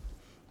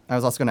 I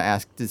was also going to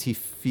ask, does he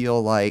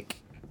feel like...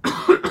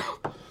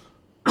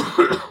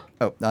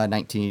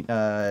 19,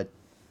 21,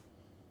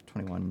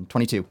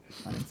 22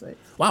 on insight.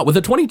 Wow, with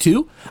a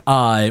 22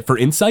 for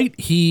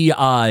insight,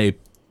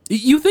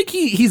 you think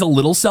he's a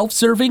little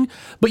self-serving,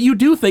 but you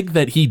do think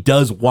that he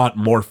does want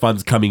more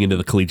funds coming into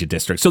the collegiate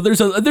district. So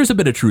there's a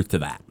bit of truth to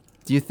that.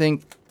 Do you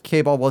think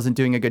K-Ball wasn't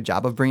doing a good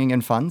job of bringing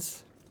in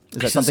funds?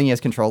 Is that something he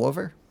has control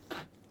over?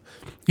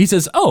 He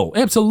says, oh,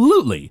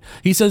 absolutely.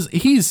 He says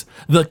he's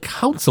the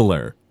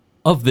counselor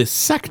of this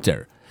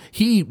sector.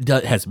 He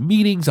has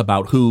meetings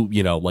about who,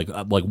 like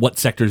what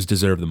sectors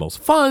deserve the most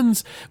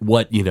funds,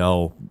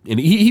 and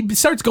he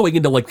starts going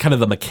into kind of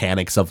the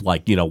mechanics of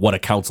what a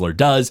counselor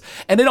does.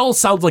 And it all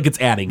sounds like it's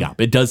adding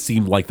up. It does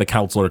seem like the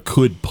counselor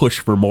could push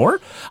for more.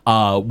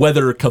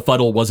 Whether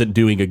Kafuddle wasn't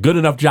doing a good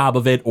enough job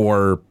of it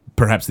or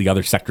perhaps the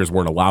other sectors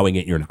weren't allowing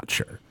it, you're not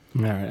sure.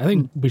 All right, I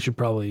think we should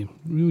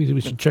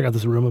check out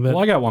this room a bit.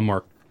 Well, I got one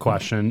more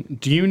question.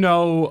 Do you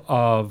know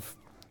of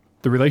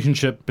the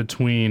relationship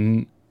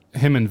between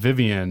him and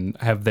Vivian?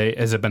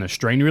 Has it been a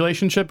strained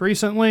relationship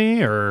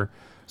recently, or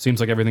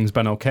seems like everything's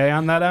been okay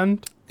on that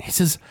end? He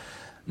says,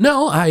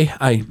 no,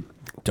 I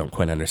don't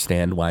quite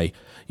understand why,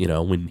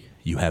 when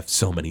you have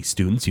so many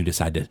students, you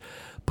decide to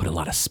put a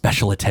lot of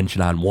special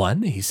attention on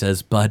one. He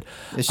says, but...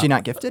 Is she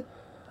not gifted?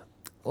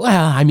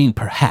 Well, I mean,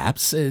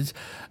 perhaps.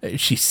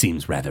 She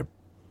seems rather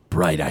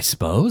bright, I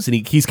suppose.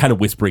 And he's kind of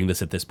whispering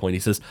this at this point. He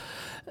says,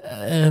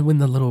 when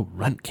the little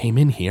runt came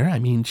in here, I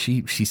mean,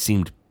 she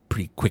seemed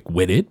pretty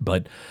quick-witted,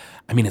 but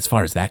I mean, as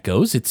far as that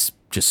goes, it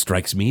just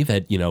strikes me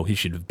that, he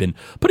should have been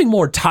putting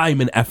more time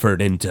and effort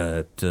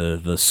into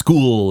the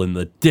school and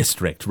the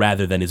district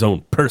rather than his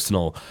own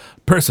personal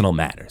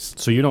matters.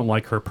 So you don't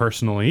like her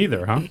personally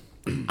either, huh?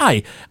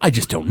 I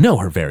just don't know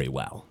her very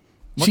well.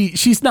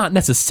 She's not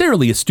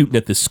necessarily a student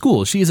at this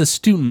school. She is a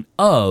student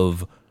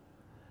of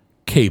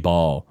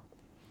K-Ball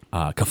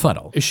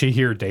Kafuddle. Is she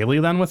here daily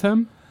then with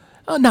him?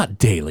 Not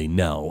daily,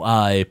 no.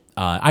 I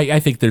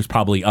think there's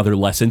probably other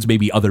lessons,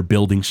 maybe other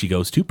buildings she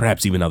goes to,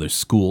 perhaps even other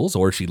schools,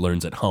 or she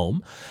learns at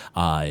home.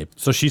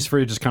 So she's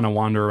free to just kind of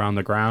wander around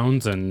the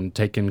grounds and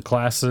take in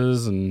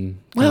classes and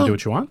do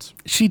what she wants?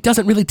 She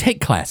doesn't really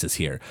take classes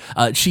here.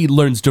 She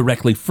learns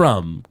directly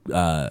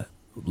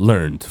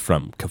learned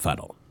from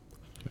Kafuddle.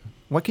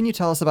 What can you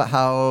tell us about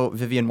how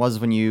Vivian was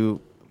when you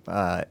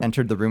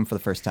entered the room for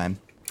the first time?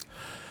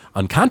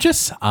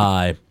 Unconscious,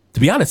 To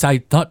be honest, I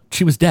thought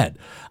she was dead.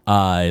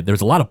 There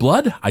was a lot of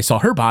blood. I saw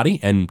her body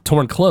and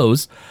torn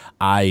clothes.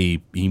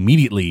 I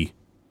immediately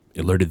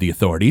alerted the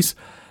authorities.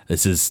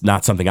 This is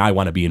not something I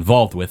want to be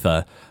involved with.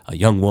 A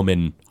young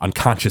woman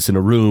unconscious in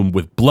a room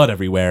with blood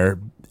everywhere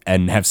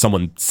and have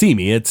someone see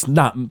me. It's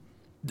not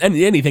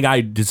anything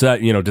I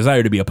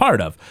desire to be a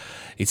part of.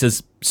 He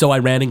says, so I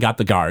ran and got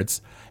the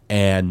guards,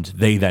 and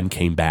they then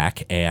came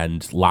back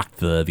and locked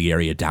the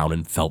area down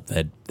and felt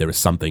that there was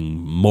something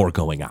more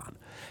going on.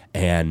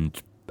 And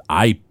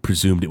I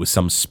presumed it was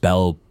some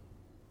spell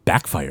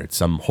backfired,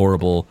 some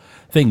horrible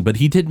thing. But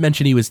he did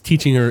mention he was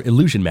teaching her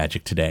illusion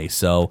magic today.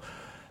 So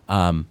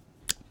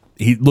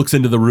he looks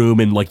into the room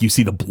and like you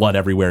see the blood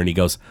everywhere and he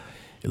goes,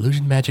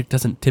 illusion magic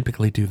doesn't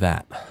typically do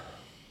that.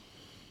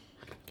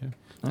 Okay.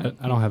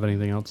 I don't have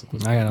anything else. At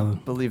this I got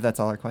nothing. believe that's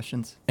all our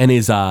questions. And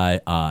his he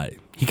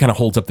kind of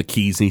holds up the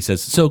keys and he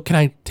says, so can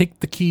I take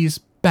the keys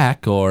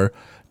back or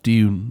do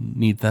you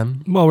need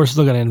them? Well, we're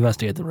still going to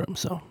investigate the room,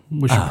 so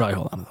we should probably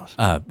hold on to those.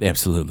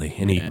 Absolutely.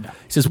 And he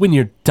says, when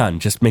you're done,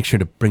 just make sure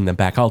to bring them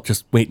back. I'll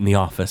just wait in the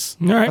office.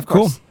 All right, Of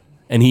cool. course.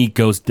 And he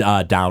goes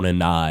down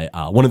and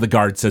one of the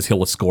guards says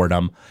he'll escort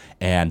him.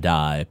 And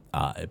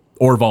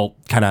Orval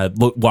kind of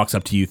walks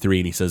up to you three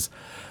and he says,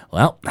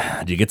 well,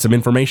 did you get some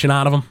information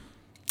out of him?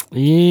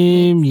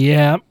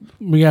 Yeah,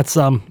 we got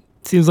some.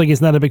 Seems like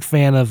he's not a big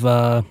fan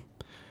of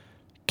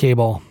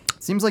Cable.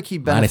 Seems like he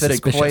Mighty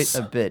benefited quite suspicious.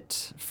 a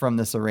bit from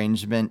this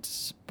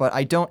arrangement, but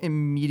I don't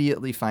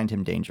immediately find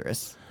him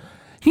dangerous.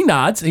 He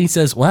nods and he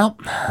says, well,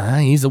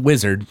 he's a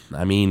wizard.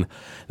 I mean,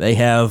 they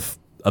have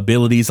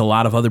abilities a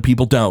lot of other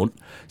people don't.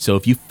 So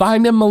if you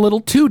find him a little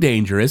too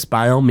dangerous,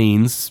 by all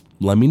means,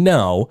 let me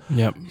know.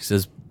 Yep. He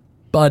says,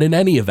 but in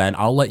any event,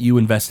 I'll let you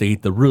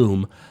investigate the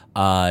room.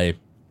 I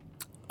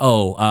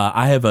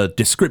have a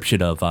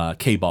description of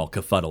K-Ball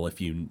Kafuddle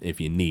if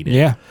you need it.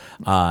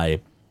 Yeah.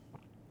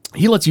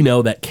 He lets you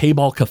know that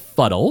K-Ball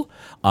Kafuddle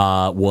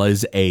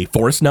was a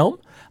forest gnome.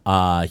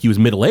 He was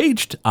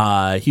middle-aged.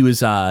 He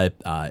was had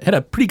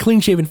a pretty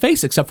clean-shaven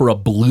face except for a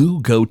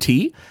blue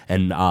goatee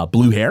and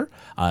blue hair.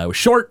 It was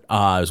short. It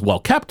was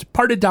well-kept,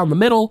 parted down the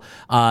middle.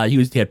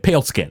 He had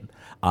pale skin.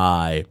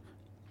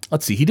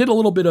 Let's see. He did a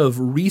little bit of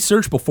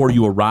research before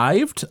you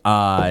arrived.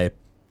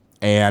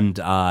 And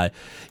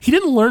he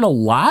didn't learn a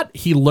lot.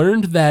 He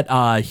learned that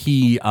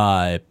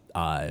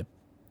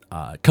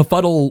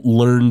Kafuddle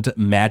learned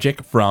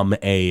magic from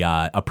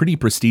a pretty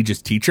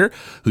prestigious teacher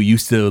who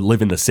used to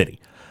live in the city.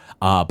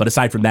 But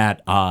aside from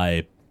that,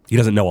 he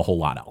doesn't know a whole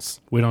lot else.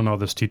 We don't know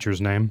this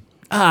teacher's name.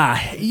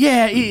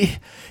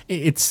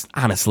 It's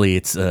honestly,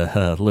 it's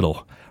a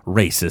little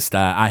racist.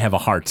 I have a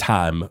hard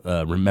time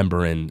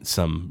remembering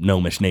some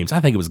gnomish names. I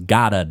think it was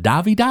Gada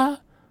Davida.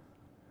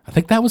 I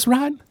think that was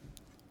right.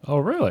 Oh,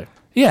 really?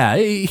 Yeah,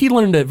 he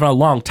learned it a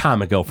long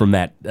time ago from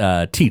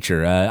that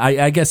teacher.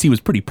 I guess he was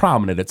pretty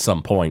prominent at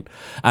some point.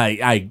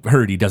 I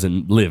heard he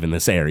doesn't live in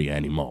this area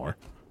anymore.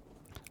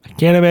 I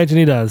can't imagine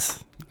he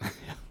does.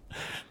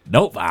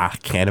 Nope, I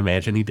can't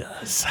imagine he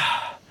does.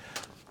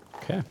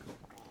 Okay.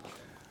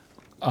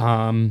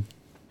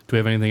 Do we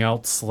have anything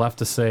else left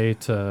to say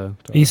to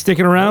He's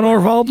sticking around,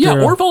 Orvald? Yeah,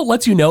 or- Orval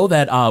lets you know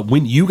that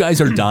when you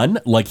guys are done,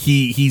 like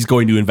he's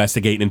going to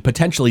investigate and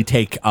potentially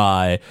take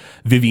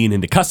Vivian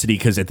into custody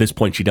because at this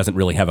point she doesn't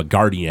really have a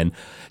guardian.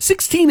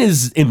 16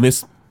 is in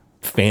this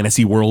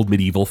fantasy world,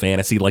 medieval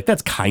fantasy, like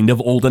that's kind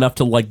of old enough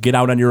to like get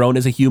out on your own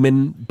as a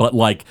human, but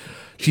like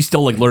she's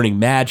still like learning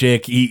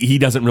magic. He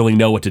doesn't really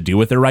know what to do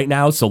with her right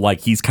now, so like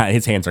his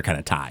hands are kind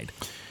of tied.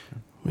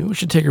 Maybe we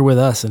should take her with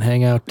us and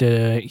hang out,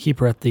 keep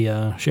her at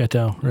the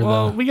chateau. Or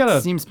Well, we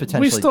gotta. Seems We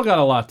potentially- still got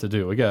a lot to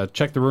do. We gotta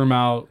check the room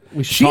out.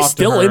 We should She's talk to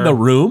still her. in the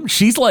room.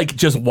 She's like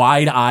just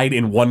wide-eyed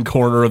in one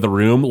corner of the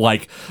room,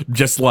 like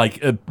just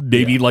like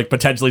maybe like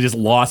potentially just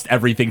lost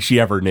everything she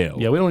ever knew.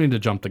 Yeah, we don't need to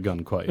jump the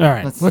gun quite. All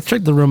right, let's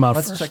check the room out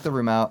Let's first. check the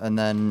room out and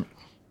then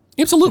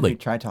Absolutely.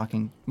 try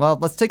talking. Well,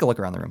 let's take a look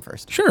around the room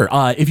first. Sure.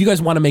 If you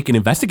guys want to make an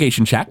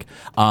investigation check,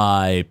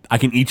 I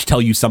can each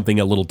tell you something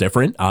a little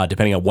different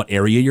depending on what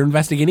area you're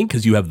investigating,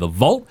 because you have the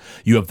vault,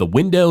 you have the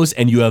windows,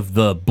 and you have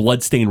the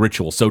bloodstained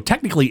ritual. So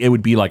technically, it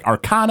would be like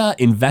Arcana,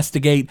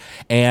 Investigate,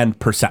 and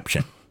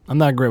Perception. I'm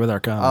not great with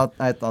Arcana.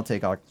 I'll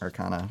take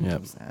Arcana. Yep.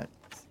 What's that?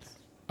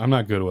 I'm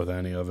not good with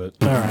any of it.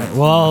 All right,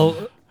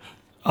 well,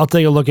 I'll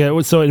take a look at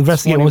it. So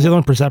investigate. What was the other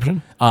one?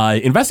 Perception?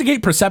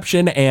 Investigate,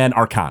 Perception, and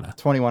Arcana.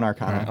 21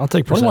 Arcana. I'll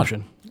take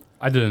perception.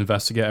 I did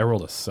investigate. I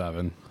rolled a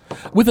 7.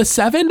 With a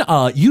 7,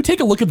 you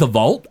take a look at the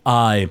vault,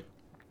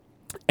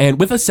 and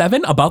with a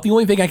 7, about the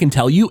only thing I can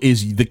tell you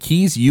is the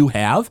keys you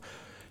have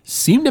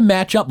seem to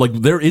match up. Like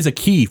there is a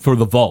key for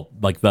the vault,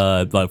 like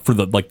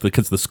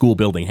because the school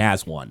building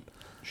has one.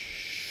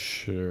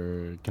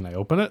 Sure. Can I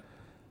open it?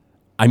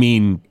 I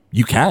mean,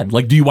 you can.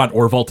 Like, do you want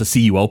Orval to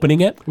see you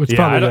opening it? Which is Yeah,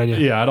 probably I a good don't,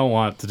 idea. yeah, I don't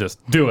want to just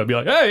do it. Be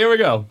like, hey, here we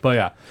go. But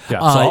yeah.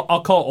 So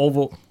I'll call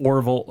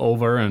Orval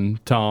over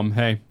and tell him,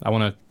 hey, I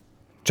want to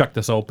check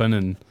this open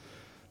and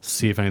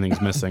see if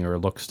anything's missing or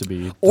looks to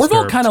be Orval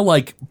disturbed. kind of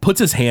like puts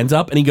his hands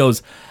up and he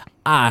goes,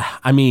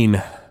 I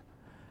mean,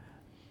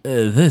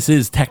 this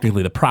is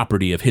technically the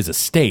property of his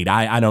estate.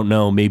 I don't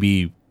know,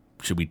 maybe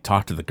should we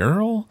talk to the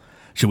girl?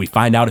 Should we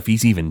find out if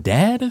he's even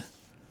dead?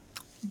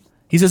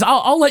 He says,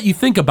 I'll let you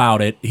think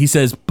about it. He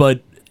says,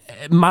 but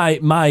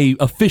my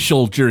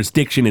official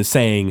jurisdiction is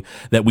saying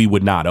that we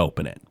would not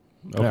open it.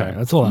 Okay,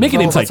 that's all. Make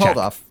an insight Let's hold check.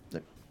 off.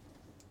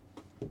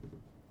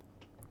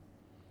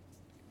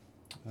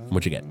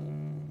 What'd you get?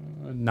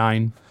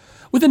 9.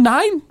 With a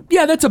 9?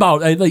 Yeah, that's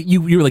about, like,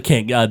 you really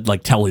can't,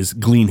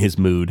 glean his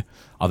mood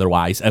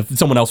otherwise. If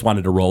someone else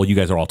wanted to roll, you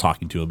guys are all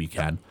talking to him, you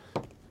can.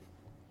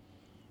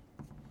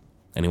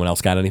 Anyone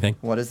else got anything?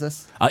 What is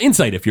this?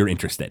 Insight if you're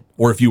interested,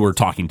 or if you were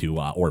talking to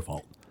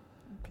Orvalt.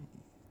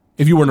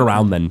 If you weren't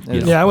around, then,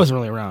 you know. Yeah, I wasn't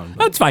really around.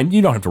 That's fine.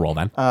 You don't have to roll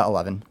then.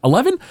 11.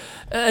 11?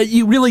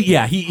 You really,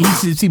 yeah, he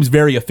seems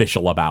very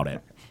official about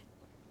it.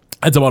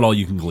 That's about all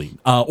you can glean.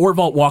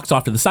 Orvalt walks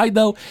off to the side,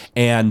 though,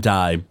 and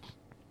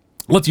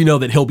lets you know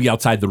that he'll be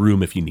outside the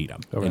room if you need him.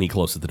 Okay. And he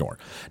closes the door.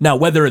 Now,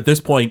 whether at this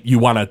point you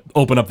want to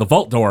open up the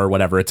vault door or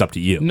whatever, it's up to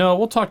you. No,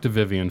 we'll talk to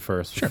Vivian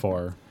first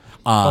before.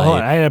 Hold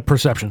on, I had a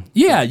perception.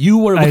 Yeah, you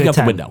were I had looking a out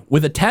the 10. window.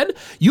 With a 10,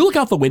 you look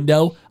out the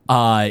window.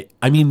 I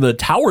mean, the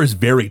tower is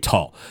very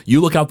tall.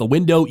 You look out the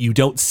window, you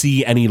don't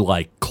see any,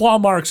 like, claw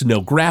marks, no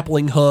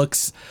grappling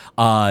hooks.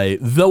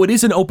 Though it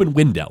is an open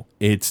window.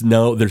 There's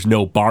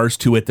no bars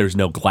to it, there's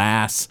no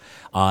glass.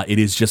 It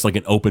is just like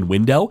an open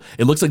window.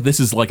 It looks like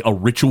this is like a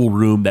ritual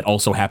room that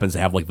also happens to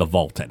have, like, the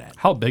vault in it.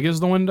 How big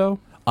is the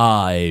window?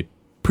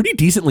 Pretty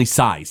decently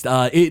sized.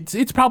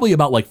 It's probably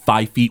about like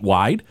 5 feet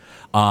wide,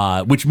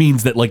 which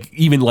means that like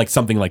even like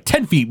something like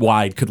 10 feet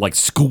wide could like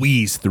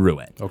squeeze through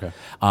it. Okay.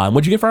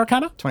 What'd you get for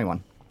Arcana?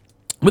 21.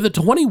 With a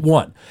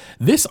 21,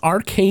 this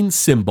arcane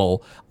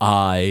symbol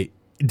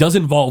does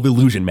involve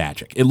illusion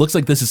magic. It looks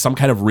like this is some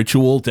kind of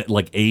ritual to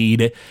like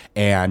aid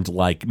and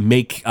like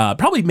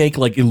probably make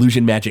like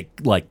illusion magic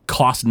like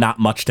cost not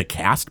much to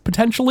cast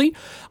potentially,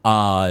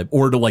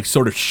 or to like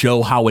sort of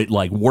show how it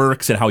like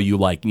works and how you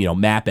like, you know,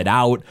 map it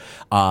out.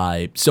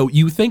 So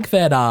you think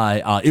that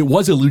it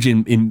was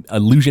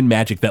illusion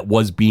magic that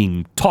was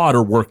being taught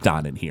or worked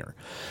on in here.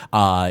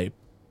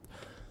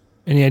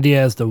 Any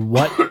idea as to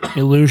what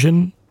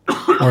illusion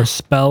or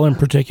spell in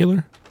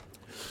particular?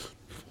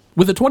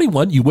 With a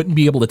 21, you wouldn't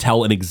be able to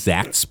tell an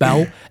exact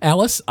spell,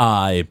 Alice.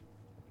 It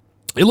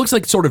looks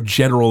like sort of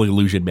general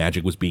illusion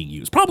magic was being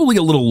used. Probably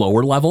a little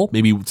lower level,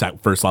 maybe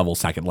first level,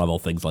 second level,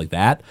 things like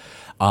that.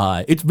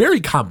 It's very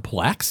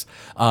complex,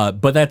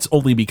 but that's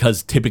only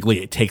because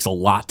typically it takes a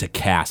lot to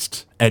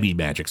cast any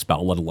magic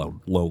spell, let alone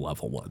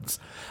low-level ones.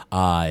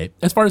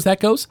 As far as that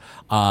goes,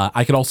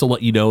 I can also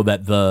let you know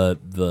that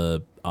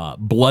the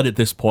blood at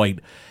this point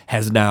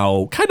has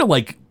now kind of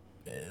like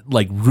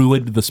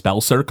ruined the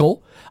spell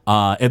circle,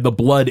 and the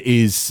blood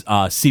is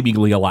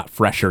seemingly a lot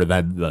fresher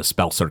than the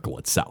spell circle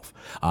itself.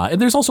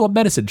 And there's also a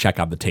medicine check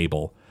on the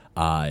table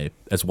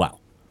as well.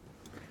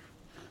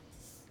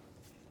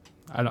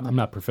 I'm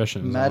not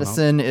proficient. in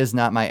Medicine is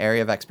not my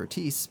area of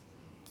expertise.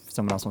 If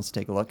someone else wants to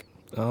take a look.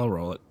 I'll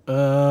roll it.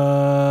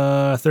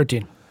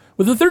 13.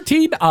 With the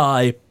 13,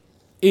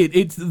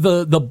 it's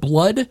the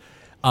blood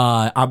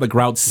on the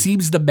ground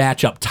seems to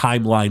match up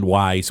timeline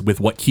wise with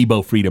what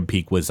Kibo Freedom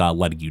Peak was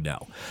letting you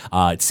know.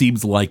 It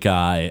seems like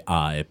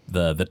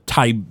the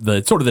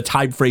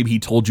time frame he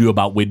told you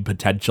about when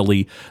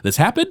potentially this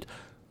happened.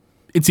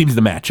 It seems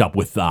to match up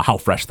with how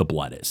fresh the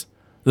blood is.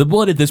 The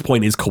blood at this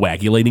point is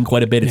coagulating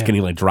quite a bit. It's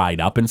getting like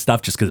dried up and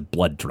stuff just because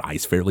blood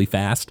dries fairly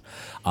fast.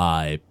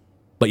 But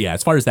yeah,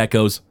 as far as that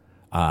goes,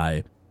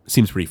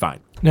 seems pretty fine.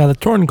 Now the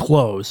torn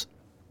clothes.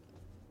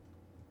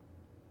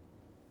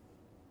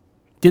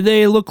 Did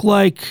they look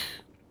like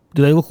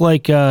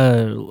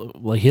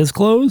his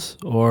clothes,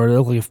 or do they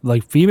look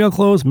like female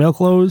clothes, male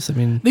clothes? I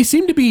mean, They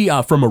seem to be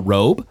from a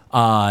robe. Go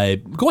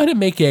ahead and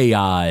make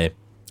I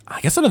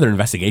guess another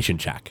investigation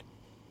check.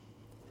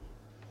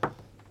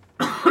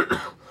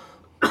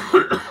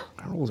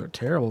 rolls are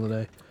terrible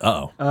today.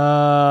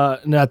 Uh-oh.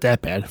 Not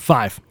that bad.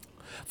 5.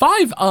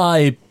 5,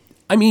 I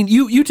mean,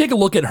 you take a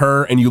look at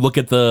her and you look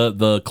at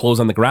the clothes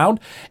on the ground,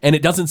 and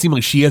it doesn't seem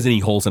like she has any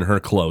holes in her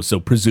clothes, so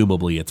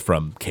presumably it's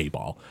from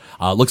K-Ball.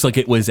 Looks like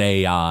it was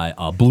a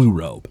blue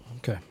robe.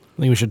 Okay. I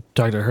think we should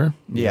talk to her.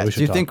 Yeah. we Do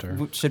should you talk think to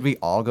her. should we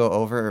all go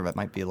over? Or it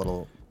might be a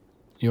little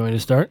You want me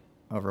to start?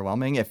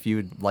 overwhelming. If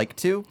you'd like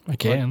to, I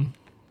can.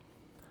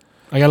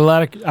 I got a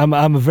lot of.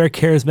 I'm a very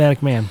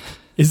charismatic man.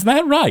 Is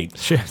that right?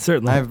 Sure,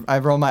 certainly.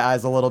 I've rolled my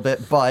eyes a little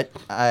bit, but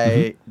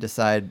I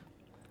decide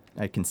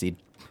I concede.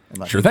 and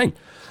let Sure you- thing.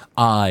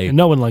 And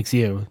no one likes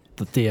you,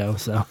 the Theo.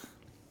 So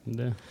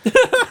Yeah.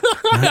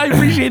 I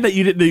appreciate that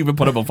you didn't even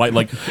put up a fight.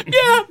 Like,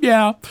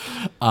 yeah.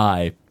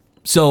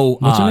 So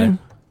What's her name?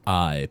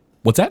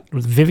 What's that?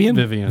 was it Vivian.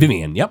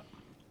 Vivian. Yep.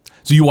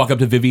 So you walk up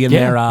to Vivian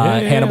there,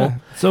 Hannibal. Yeah.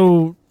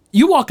 So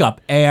You walk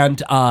up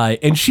and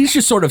she's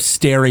just sort of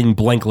staring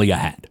blankly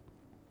ahead.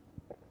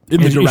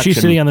 In the is direction. she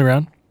sitting on the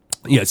ground?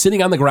 Yeah,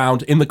 sitting on the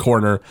ground in the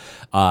corner,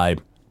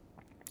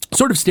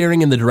 sort of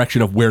staring in the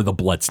direction of where the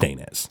blood stain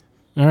is.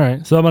 All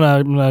right. So I'm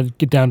gonna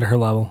get down to her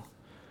level,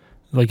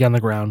 like on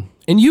the ground.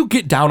 And you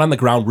get down on the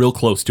ground real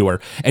close to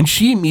her, and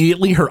she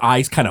immediately, her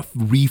eyes kind of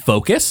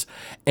refocus,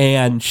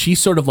 and she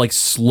sort of like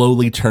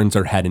slowly turns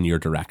her head in your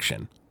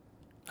direction.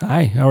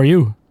 Hi, how are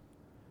you?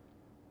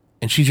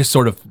 And she just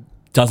sort of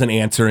doesn't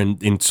answer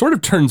and sort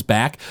of turns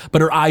back,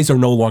 but her eyes are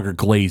no longer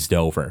glazed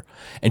over,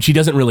 and she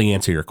doesn't really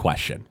answer your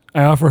question.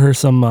 I offer her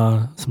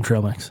some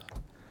trail mix.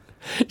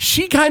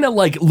 She kind of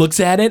like looks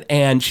at it,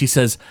 and she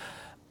says,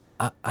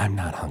 I'm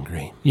not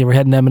hungry. You ever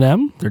had an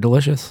M&M? They're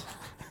delicious.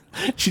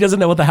 She doesn't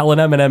know what the hell an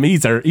M&M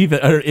is,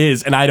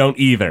 and I don't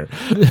either.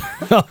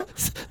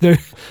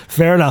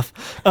 Fair enough.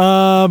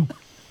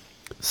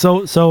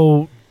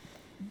 So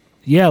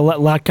yeah, a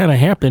lot kind of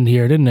happened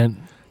here, didn't it?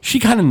 She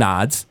kind of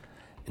nods,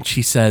 and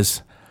she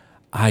says,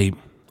 I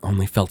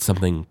only felt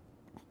something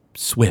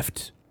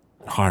swift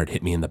and hard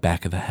hit me in the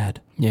back of the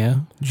head.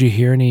 Yeah. Did you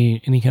hear any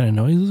kind of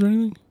noises or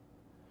anything?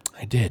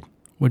 I did.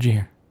 What'd you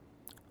hear?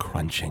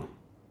 Crunching.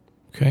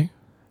 Okay.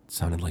 It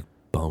sounded like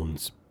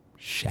bones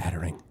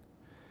shattering.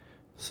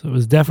 So it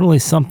was definitely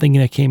something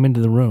that came into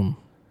the room.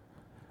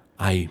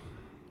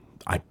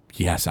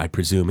 Yes, I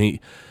presume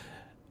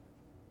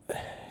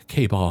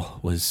K-Ball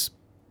was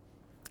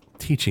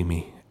teaching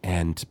me,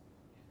 and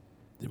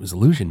it was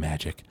illusion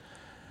magic.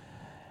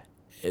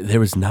 There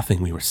was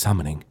nothing we were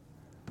summoning.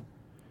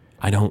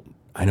 I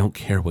don't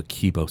care what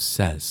Kibo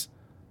says.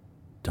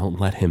 Don't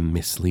let him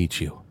mislead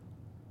you.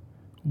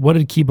 What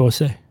did Kibo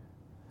say?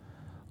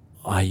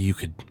 You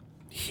could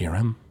hear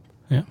him.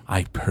 Yeah.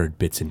 I heard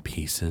bits and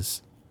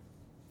pieces.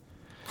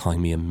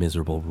 Calling me a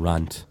miserable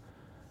runt.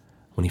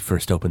 When he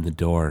first opened the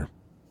door,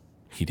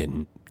 he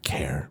didn't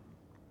care.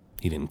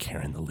 He didn't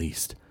care in the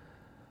least.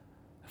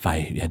 If I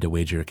had to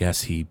wager a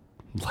guess, he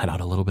let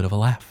out a little bit of a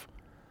laugh.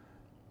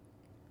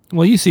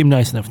 Well, you seem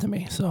nice enough to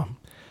me, so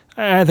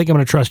I think I'm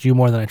going to trust you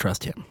more than I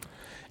trust him.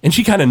 And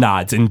she kind of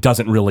nods and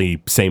doesn't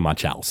really say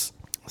much else.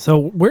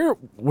 So where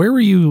were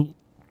you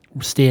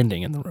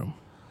standing in the room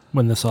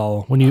when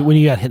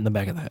you got hit in the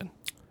back of the head?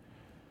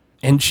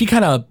 And she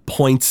kind of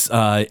points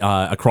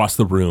across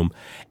the room,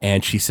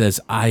 and she says,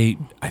 I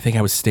think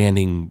I was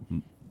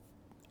standing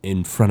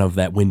in front of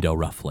that window,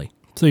 roughly.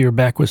 So your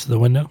back was to the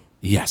window?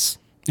 Yes.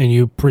 And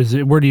you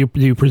do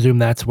you presume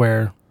that's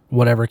where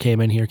whatever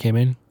came in here came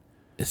in?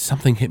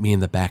 Something hit me in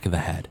the back of the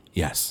head.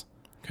 Yes.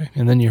 Okay.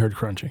 And then you heard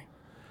crunching.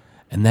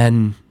 And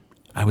then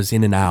I was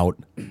in and out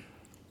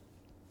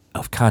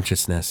of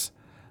consciousness.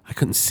 I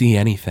couldn't see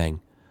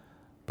anything.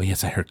 But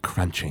yes, I heard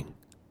crunching.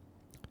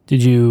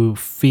 Did you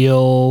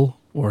feel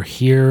or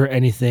hear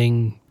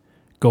anything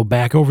go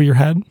back over your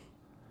head?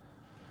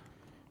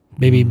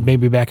 Maybe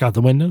back out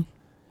the window?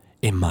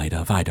 It might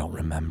have. I don't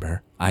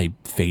remember. I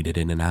faded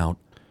in and out.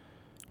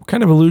 What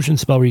kind of illusion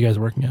spell were you guys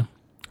working on?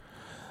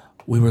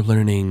 We were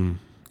learning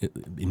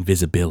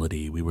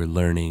invisibility. We were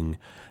learning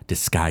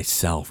disguise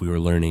self. We were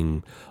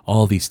learning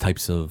all these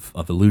types of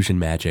illusion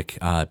magic.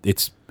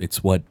 It's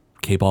what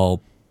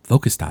K-Ball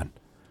focused on.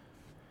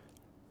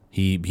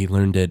 He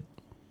learned it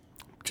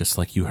just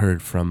like you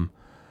heard from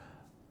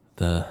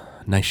the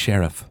nice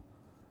sheriff.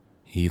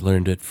 He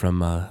learned it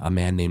from a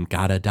man named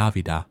Gada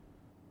Davida.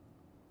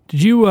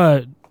 Did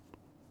you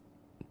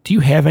do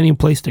you have any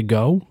place to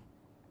go?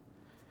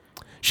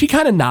 She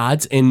kind of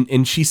nods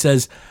and she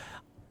says,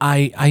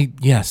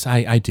 yes,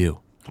 I do.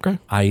 Okay.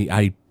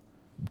 I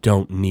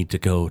don't need to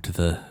go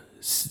to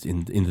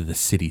into the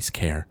city's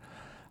care.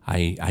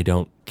 I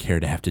don't care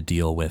to have to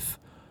deal with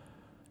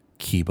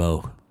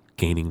Kibo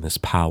gaining this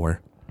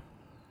power.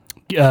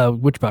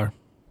 Which power?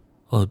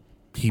 Well,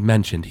 he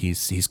mentioned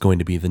he's going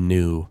to be the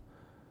new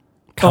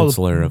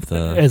counselor of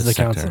the as the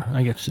sector. counselor.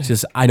 I get you. He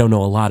says, I don't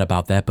know a lot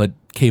about that, but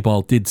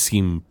K-Ball did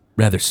seem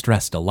rather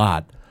stressed a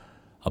lot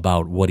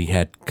about what he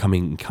had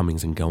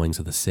comings and goings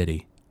of the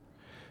city.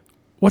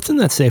 What's in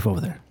that safe over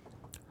there?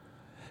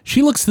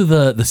 She looks to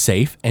the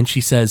safe and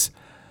she says,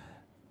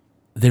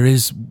 there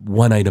is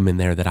one item in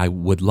there that I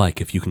would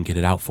like if you can get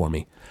it out for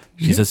me.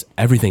 She says,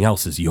 everything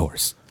else is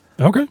yours.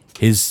 Okay.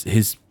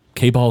 His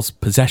K-Ball's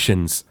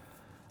possessions,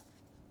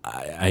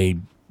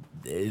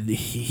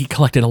 he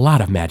collected a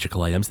lot of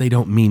magical items. They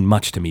don't mean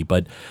much to me,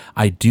 but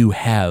I do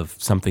have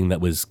something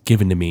that was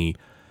given to me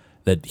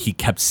that he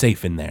kept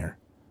safe in there.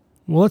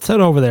 Well, let's head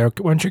over there.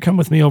 Why don't you come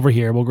with me over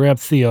here? We'll grab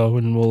Theo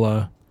and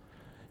we'll.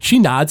 She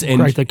nods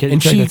and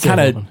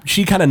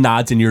she kind of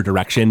nods in your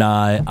direction,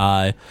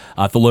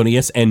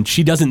 Thelonious, and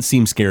she doesn't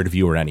seem scared of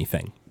you or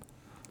anything.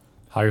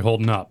 How you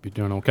holding up? You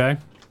doing okay?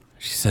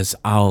 She says,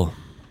 I'll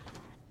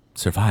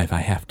survive.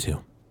 I have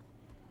to.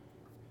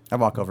 I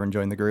walk over and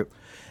join the group.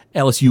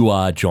 Alice,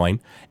 you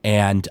join,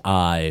 and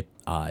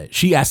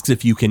she asks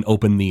if you can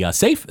open the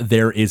safe.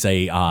 There is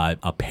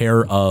a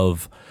pair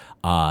of,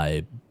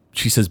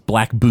 she says,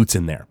 black boots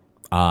in there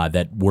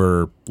that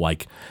were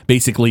like,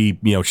 basically,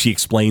 she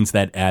explains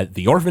that at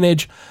the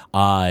orphanage,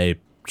 they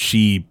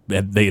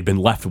had been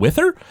left with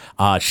her.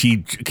 She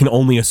can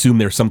only assume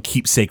there's some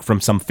keepsake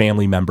from some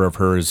family member of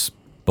hers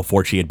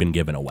before she had been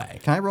given away.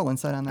 Can I roll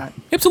insight on that?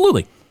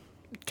 Absolutely.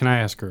 Can I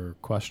ask her a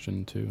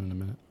question too in a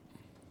minute?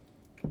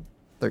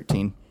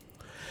 13.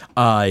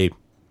 Yeah,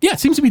 it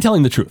seems to be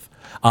telling the truth.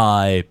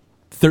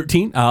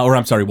 13, or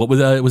I'm sorry, what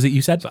was it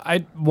you said?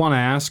 I want to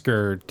ask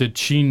her, did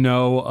she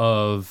know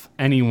of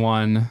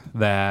anyone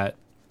that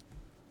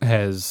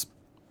has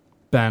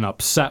been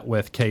upset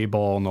with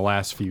Cable in the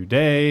last few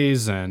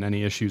days and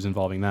any issues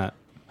involving that?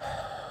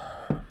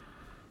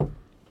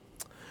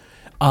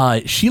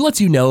 She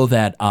lets you know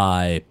that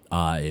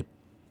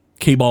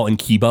K-Ball and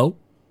Kibo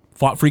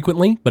fought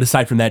frequently, but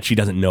aside from that, she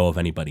doesn't know of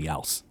anybody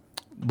else.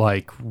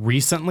 Like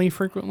recently,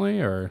 frequently,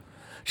 or?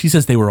 She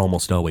says they were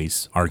almost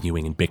always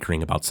arguing and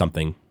bickering about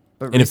something.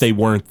 But And if they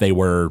weren't, they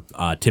were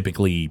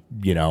typically,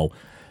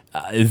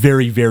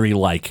 very, very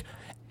like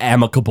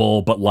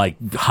amicable, but like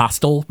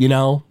hostile,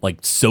 like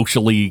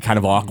socially kind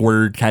of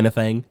awkward kind of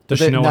thing. Does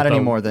she know not what any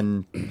the- more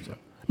than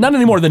Not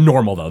any more than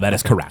normal, though. That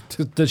is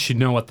correct. Does she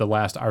know what the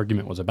last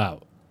argument was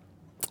about?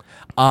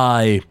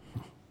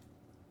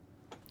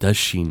 Does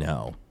she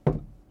know?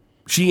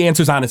 She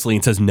answers honestly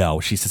and says no.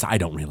 She says, I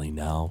don't really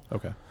know.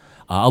 Okay.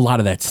 A lot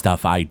of that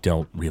stuff I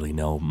don't really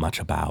know much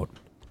about.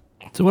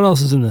 So what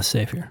else is in this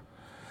safe here?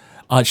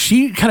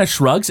 She kind of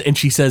shrugs and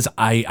she says,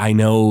 I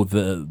know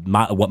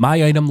what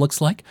my item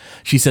looks like.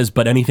 She says,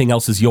 but anything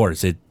else is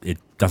yours. It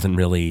doesn't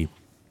really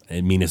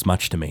mean as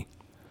much to me.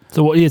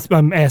 So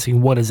I'm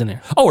asking what is in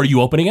there? Oh, are you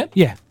opening it?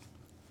 Yeah.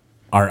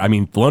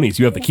 Thelonious,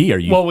 you have the key. Are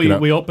you? Well,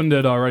 we opened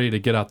it already to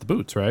get out the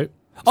boots, right?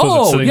 So is it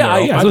Oh, sitting yeah,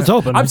 there yeah, open? so it's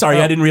open. I'm sorry,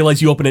 I didn't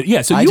realize you opened it.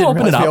 Yeah, so I you didn't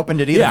open it realize up. we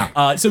opened it either.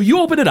 Yeah, so you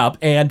open it up,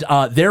 and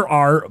there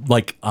are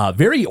like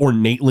very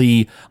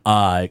ornately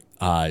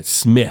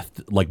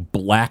smithed like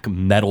black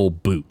metal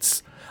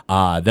boots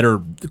that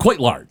are quite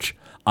large.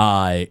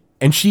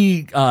 And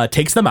she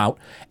takes them out,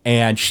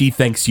 and she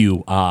thanks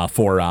you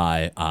for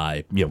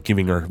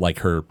giving her like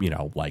her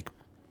like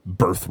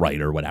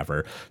birthright or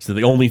whatever. So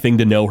the only thing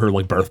to know her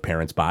like birth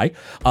parents by.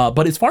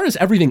 But as far as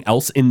everything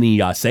else in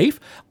the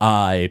safe,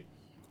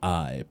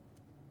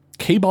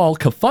 K-Ball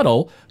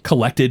Kafuddle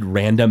collected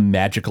random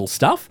magical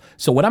stuff.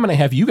 So what I'm going to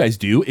have you guys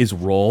do is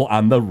roll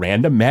on the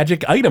random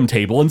magic item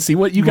table and see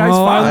what you guys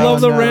Oh, find. I love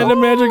the no. random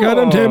magic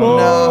item table.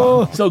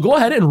 no. So go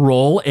ahead and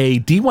roll a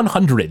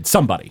D100.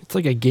 Somebody. It's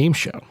like a game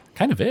show.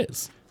 Kind of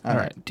is. All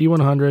right.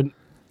 D100.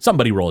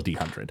 Somebody roll a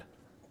D100.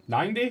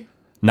 90?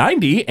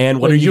 90.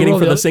 And what are you getting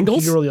for the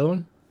singles? Did you roll the other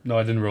one? No,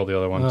 I didn't roll the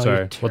other one. Oh, Sorry.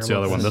 you're What's the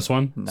other terrible. one? This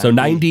one? So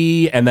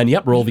 90, and then,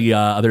 roll the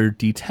other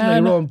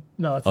D10.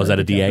 No, Oh, is that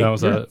a D8? That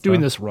was You're a,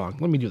 doing this wrong.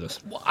 Let me do this.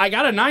 I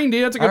got a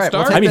 90. That's a good All right,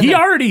 we'll start. take I mean, the he ni-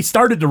 already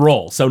started to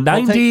roll. So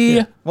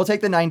 90. We'll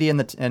take the 90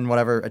 and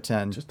whatever a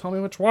 10. Just tell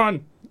me which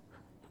one.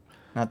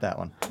 Not that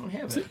one.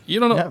 You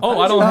don't know. Yeah. Oh,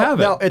 I don't No, have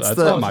it. no, it's That's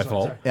the- not my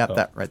fault. Yeah, Oh.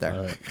 that right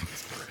there.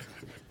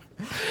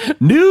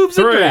 Noobs and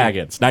 3.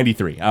 Dragons.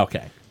 93.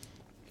 Okay.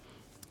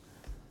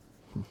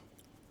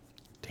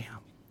 Damn.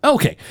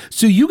 Okay.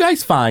 So you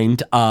guys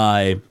find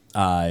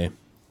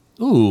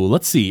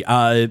let's see.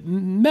 Alice,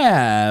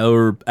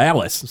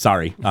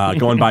 sorry.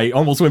 Going by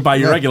almost went by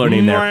your regular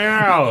name there.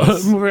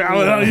 Alice.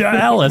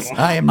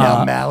 I am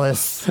now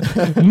Malice.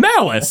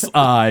 Malice.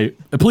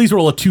 Please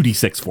roll a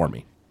 2d6 for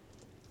me.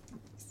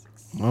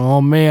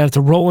 Oh, man. It's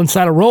a roll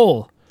inside a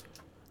roll.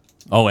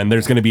 Oh, and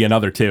there's going to be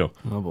another too.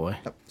 Oh, boy.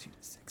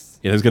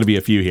 Yeah, there's going to be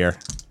a few here.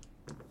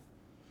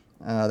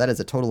 That is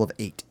a total of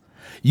 8.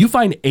 You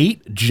find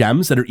 8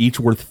 gems that are each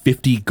worth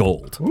 50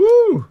 gold.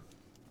 Woo!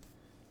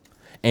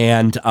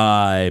 And Do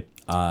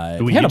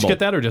we Hannibal. each get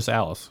that or just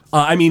Alice?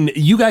 I mean,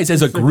 you guys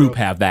as a group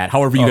have that.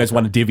 However, you guys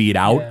want to divvy it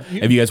out.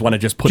 If you guys want to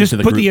just put Just it to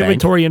the put group the bank.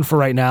 inventory in for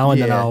right now,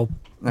 and then Yeah. I'll...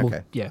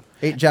 Okay. Yeah.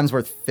 8 gems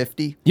worth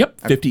 50.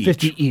 Yep, 50 each.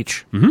 50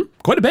 each.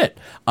 Quite a bit.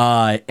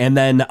 And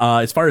then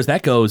as far as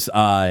that goes,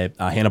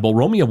 Hannibal,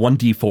 roll me a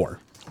 1d4.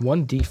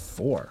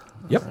 1d4.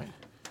 Yep. All right.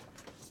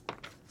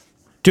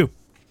 2.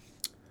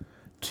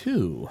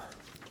 2.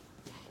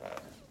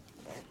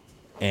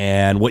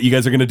 And what you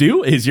guys are going to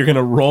do is you're going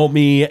to roll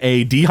me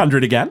a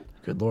d100 again.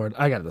 Good Lord.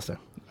 I got this thing.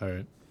 All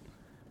right.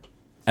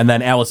 And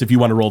then, Alice, if you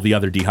want to roll the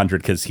other d100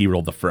 because he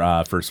rolled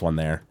the first one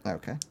there.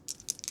 Okay.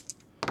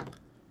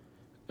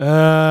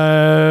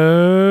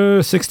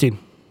 16.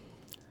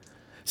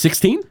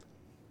 16?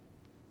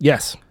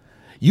 Yes.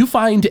 You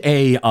find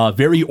a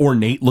very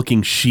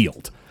ornate-looking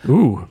shield.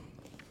 Ooh.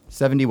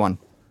 71.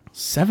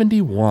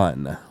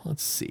 71.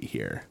 Let's see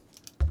here.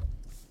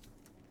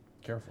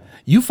 Careful.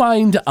 You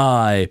find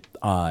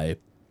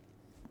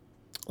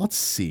let's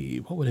see,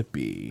 what would it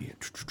be?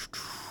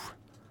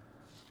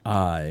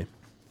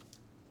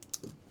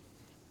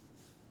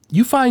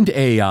 You find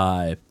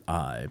a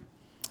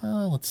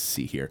let's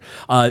see here.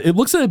 It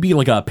looks to be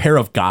like a pair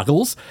of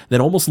goggles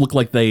that almost look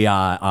like they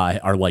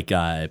are like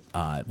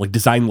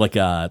designed like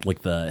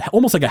the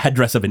almost like a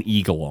headdress of an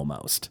eagle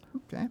almost.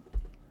 Okay.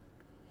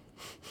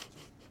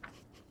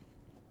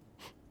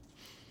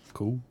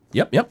 Cool.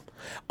 Yep.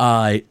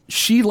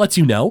 She lets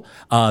you know.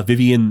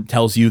 Vivian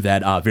tells you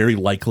that very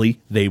likely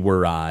they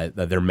were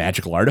they're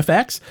magical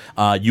artifacts.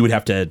 You would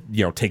have to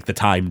take the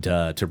time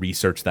to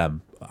research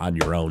them on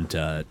your own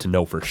to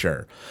know for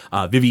sure.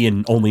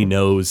 Vivian only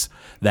knows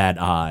that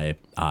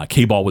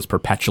K-Ball was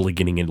perpetually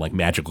getting in like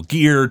magical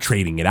gear,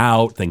 trading it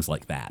out, things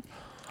like that.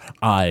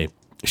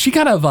 She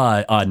kind of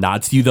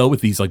nods to you, though,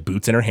 with these like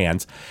boots in her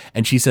hands.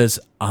 And she says,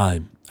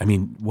 I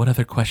mean, what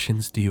other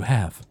questions do you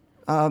have?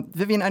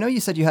 Vivian, I know you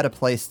said you had a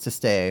place to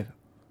stay,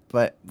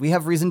 but we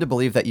have reason to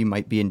believe that you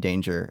might be in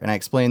danger. And I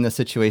explained the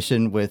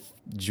situation with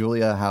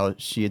Julia, how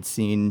she had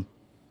seen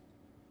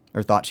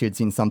or thought she had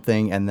seen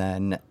something, and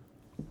then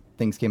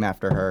things came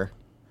after her.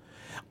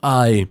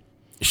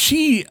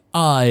 She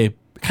kind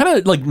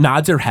of like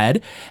nods her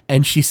head,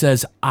 and she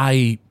says,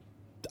 I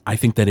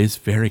think that is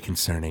very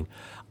concerning.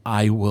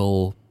 I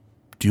will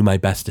do my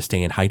best to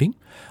stay in hiding.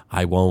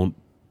 I won't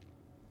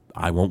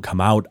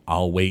come out.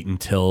 I'll wait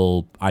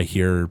until I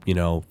hear,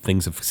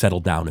 things have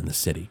settled down in the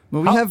city.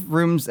 Well, we have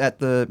rooms at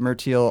the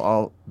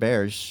Mertiel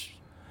Auberge.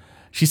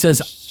 She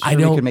says, Sure,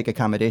 we could make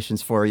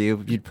accommodations for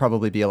you. You'd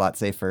probably be a lot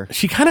safer.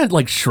 She kind of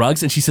like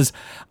shrugs and she says,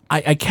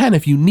 I can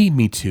if you need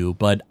me to,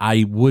 but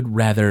I would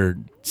rather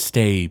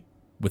stay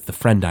with the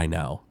friend I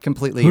know.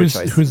 Completely your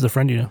choice. Who's the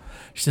friend you know?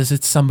 She says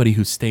it's somebody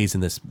who stays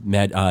in this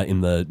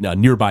in the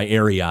nearby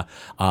area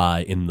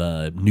in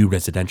the new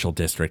residential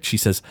district. She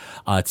says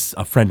it's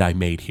a friend I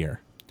made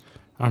here.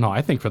 I don't know.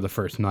 I think for the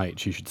first night,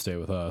 she should stay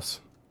with us.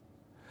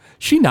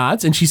 She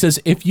nods and she says,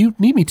 if you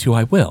need me to,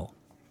 I will.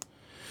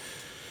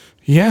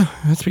 Yeah,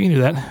 we can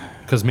do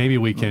that. Because maybe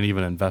we can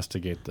even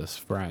investigate this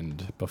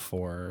friend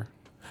before.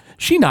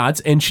 She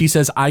nods and she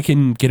says, I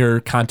can get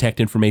her contact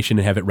information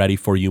and have it ready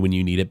for you when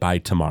you need it by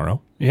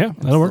tomorrow. Yeah,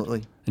 that'll work.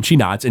 Absolutely. And she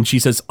nods and she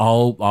says,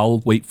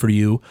 I'll wait for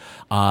you.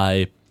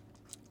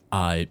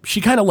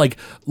 She kind of like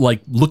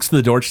looks to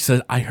the door. She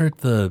says, I heard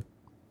the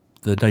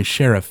nice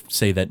sheriff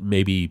say that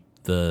maybe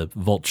the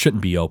vault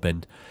shouldn't be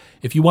opened.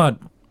 If you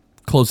want,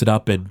 close it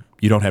up and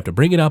you don't have to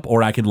bring it up,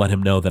 or I can let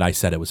him know that I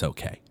said it was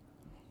okay.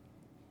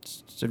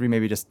 Should we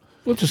maybe just...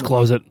 We'll just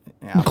close it.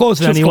 Yeah. We'll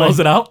close it Just anyway. close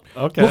it out.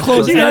 Okay. We'll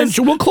close it.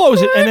 We'll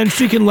close it, and then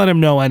she can let him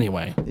know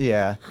anyway.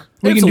 Yeah.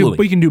 Absolutely.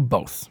 We can do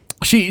both.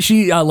 She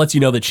lets you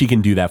know that she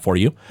can do that for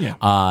you.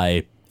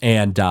 Yeah.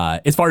 And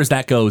as far as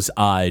that goes,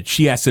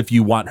 she asks if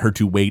you want her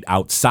to wait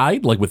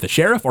outside, like with the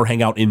sheriff, or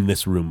hang out in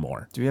this room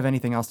more. Do we have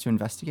anything else to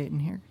investigate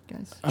in here,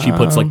 guys? She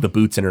puts like the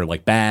boots in her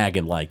like bag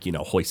and like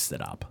hoists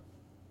it up.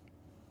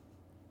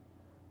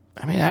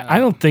 I mean, I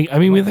don't think. I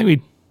mean, we think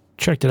we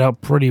checked it out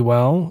pretty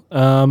well.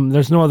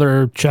 There's no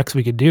other checks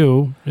we could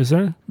do, is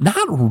there?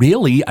 Not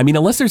really. I mean,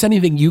 unless there's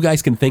anything you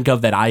guys can think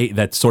of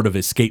that sort of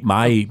escaped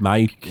my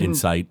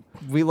insight.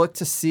 We look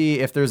to see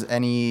if there's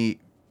any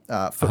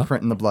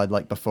footprint in the blood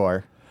like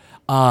before.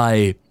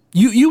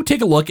 You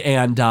take a look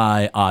and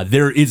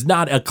there is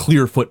not a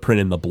clear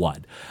footprint in the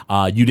blood.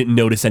 You didn't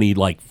notice any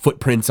like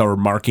footprints or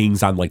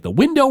markings on like the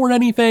window or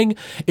anything.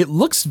 It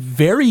looks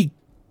very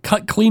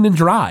cut clean and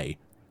dry.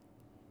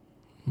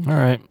 All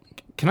right.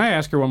 Can I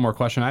ask her one more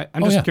question?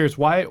 I'm just curious.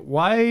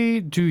 Why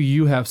do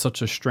you have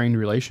such a strained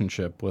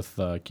relationship with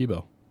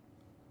Kibo?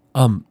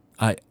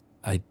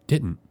 I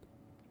didn't.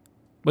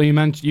 Well,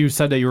 you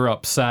said that you were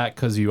upset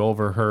because you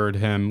overheard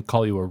him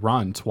call you a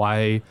runt.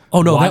 Why?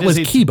 Oh no, why that was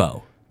does he-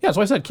 Kibo. Yeah, that's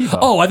why I said Kibo.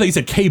 Oh, I thought you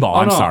said K-Ball.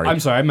 I'm no, sorry. I'm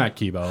sorry. I meant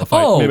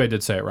Kibo. Maybe I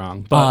did say it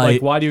wrong.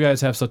 But why do you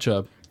guys have such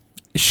a?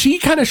 She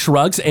kind of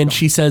shrugs and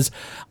she says,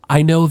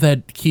 I know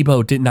that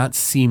Kibo did not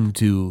seem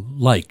to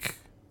like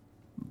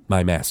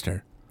my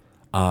master.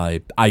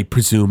 I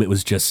presume it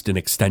was just an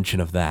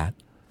extension of that.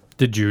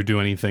 Did you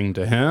do anything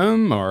to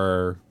him,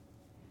 or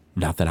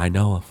Not that I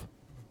know of.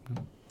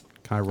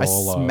 can I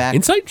roll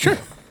Insight? Sure.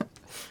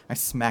 I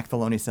smack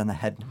Thelonious on the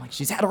head. I'm like,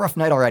 she's had a rough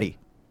night already.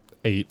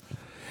 8?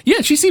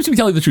 Yeah, she seems to be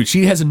telling the truth.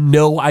 She has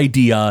no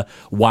idea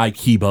why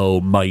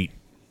Kibo might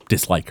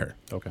dislike her.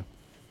 Okay.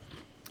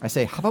 I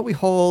say, how about we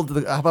hold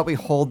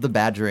the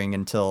badgering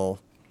until...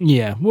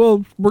 Yeah.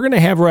 Well, we're gonna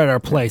have her at our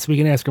place. We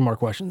can ask her more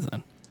questions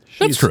then.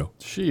 That's true.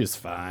 She's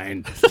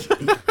fine.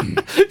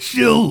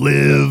 She'll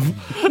live.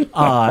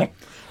 I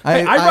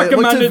looked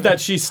recommended at- that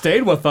she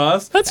stayed with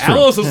us. That's true.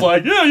 Alice is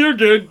like, yeah, you're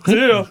good.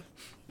 Yeah.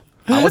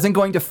 I wasn't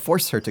going to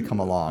force her to come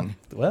along.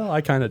 Well,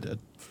 I kind of did.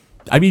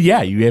 I mean,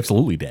 yeah, you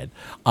absolutely did.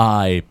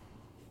 So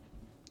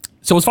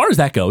as far as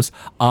that goes,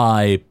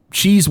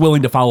 she's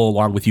willing to follow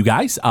along with you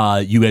guys.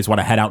 You guys want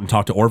to head out and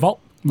talk to Orvalt?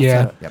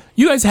 Yeah. Yep.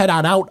 You guys head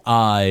on out.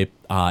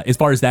 As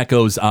far as that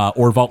goes,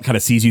 Orvalt kind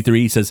of sees you through.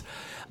 He says,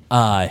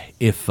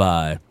 if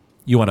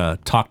you want to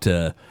talk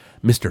to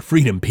Mr.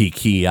 Freedom Peak,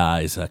 he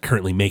is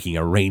currently making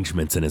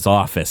arrangements in his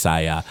office.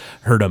 I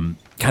heard him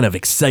kind of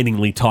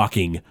excitingly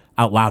talking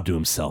out loud to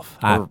himself.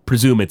 I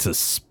presume it's a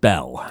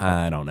spell.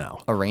 I don't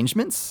know.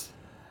 Arrangements?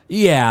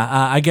 Yeah,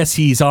 I guess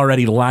he's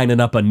already lining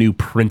up a new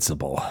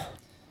principal.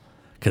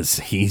 Because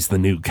he's the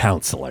new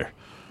counselor.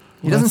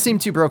 He doesn't seem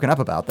too broken up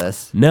about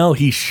this. No,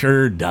 he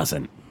sure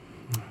doesn't.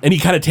 And he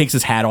kind of takes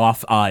his hat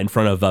off in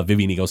front of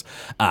Vivian. He goes,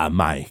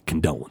 my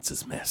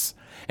condolences, miss.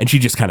 And she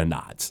just kind of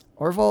nods.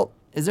 Orvalt,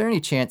 is there any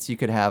chance you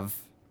could have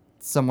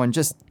someone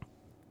just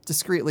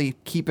discreetly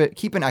keep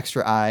an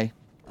extra eye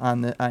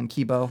on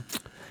Kibo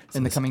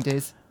in the coming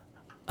days?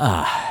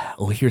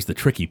 Well, here's the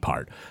tricky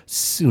part.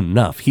 Soon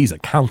enough, he's a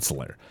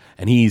counselor,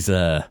 and he's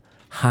a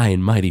high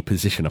and mighty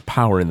position of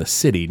power in the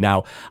city.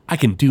 Now, I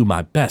can do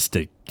my best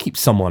to keep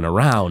someone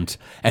around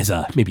as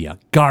maybe a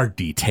guard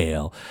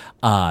detail.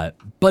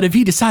 But if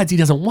he decides he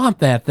doesn't want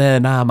that,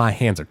 then my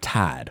hands are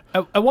tied.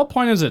 At what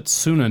point is it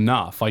soon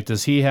enough? Like,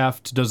 does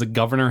the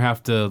governor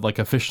have to, like,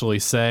 officially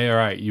say, all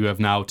right, you have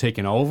now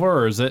taken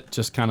over? Or is it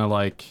just kind of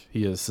like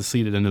he has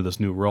seceded into this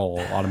new role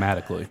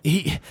automatically?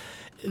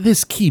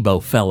 This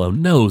Kibo fellow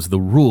knows the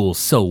rules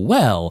so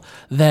well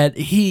that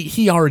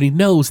he already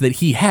knows that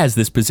he has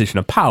this position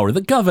of power.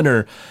 The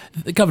Governor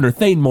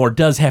Thanemore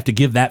does have to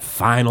give that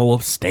final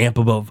stamp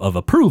of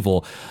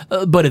approval,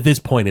 but at this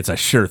point it's a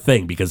sure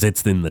thing because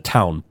it's in the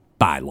town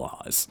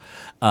bylaws.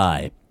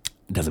 It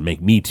doesn't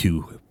make me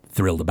too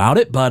thrilled about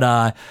it,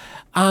 but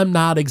I'm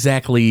not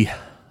exactly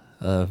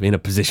in a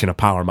position of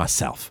power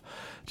myself.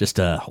 Just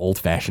a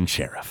old-fashioned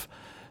sheriff.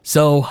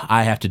 So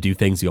I have to do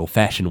things the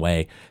old-fashioned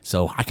way,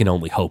 so I can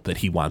only hope that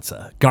he wants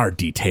a guard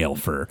detail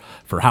for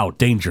how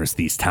dangerous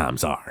these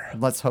times are.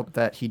 Let's hope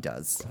that he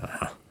does.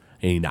 And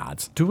he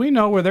nods. Do we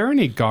know, were there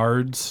any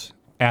guards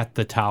at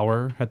the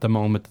tower at the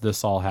moment that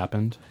this all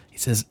happened? He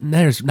says,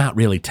 there's not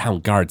really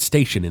town guard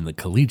station in the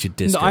collegiate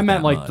district. No, I meant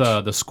that like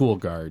much. the school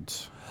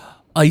guards.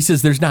 He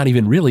says there's not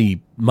even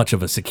really much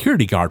of a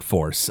security guard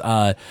force.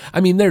 I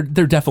mean, there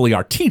definitely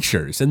are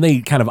teachers, and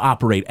they kind of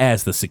operate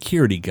as the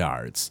security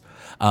guards.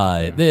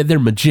 They're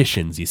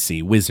magicians, you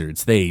see,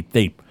 wizards.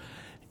 They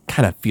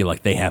kind of feel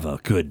like they have a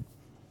good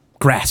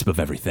grasp of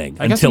everything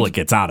until it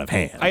gets out of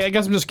hand. I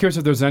guess I'm just curious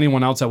if there's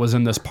anyone else that was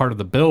in this part of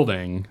the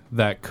building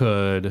that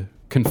could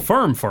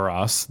confirm for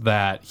us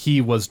that he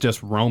was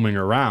just roaming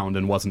around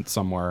and wasn't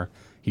somewhere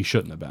he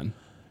shouldn't have been.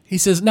 He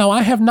says, now,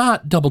 I have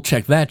not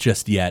double-checked that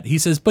just yet. He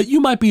says, but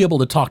you might be able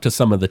to talk to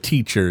some of the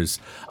teachers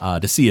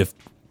to see if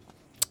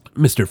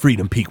Mr.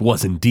 Freedom Peak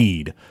was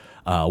indeed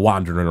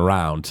wandering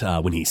around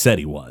when he said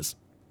he was.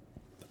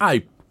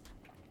 I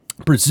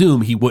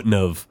presume he wouldn't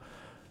have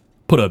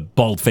put a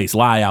bald-faced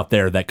lie out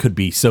there that could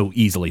be so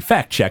easily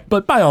fact-checked,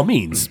 but by all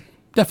means,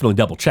 definitely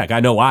double-check.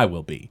 I know I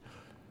will be.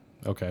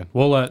 Okay.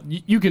 Well,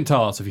 you can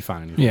tell us if you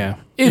find anything. Yeah.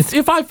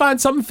 If I find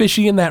something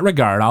fishy in that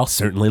regard, I'll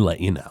certainly let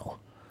you know.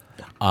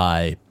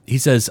 He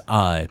says,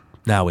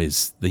 now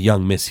is the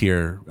young miss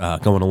here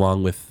going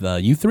along with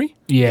you three?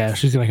 Yeah,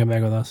 she's going to come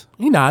back with us.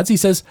 He nods. He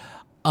says,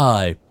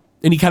 and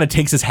he kind of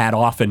takes his hat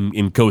off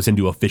and goes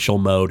into official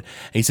mode.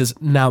 And he says,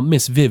 now,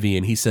 Miss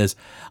Vivian, he says,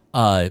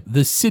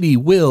 the city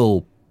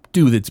will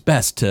do its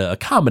best to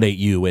accommodate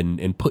you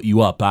and put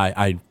you up.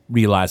 I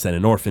realize that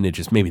an orphanage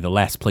is maybe the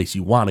last place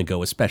you want to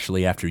go,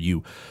 especially after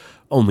you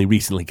only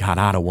recently got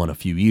out of one a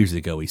few years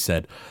ago, he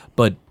said.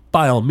 But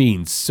by all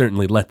means,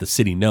 certainly let the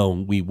city know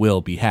we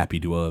will be happy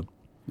to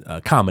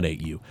accommodate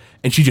you.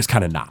 And she just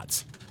kind of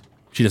nods.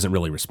 She doesn't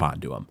really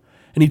respond to him.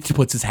 And he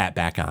puts his hat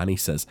back on. He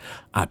says,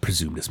 I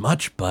presumed as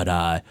much, but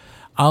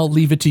I'll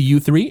leave it to you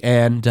three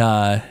and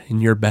in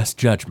your best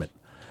judgment.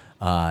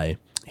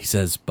 He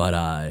says,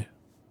 but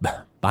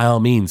by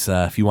all means,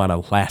 if you want a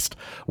last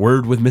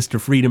word with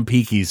Mr. Freedom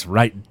Peak, he's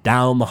right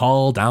down the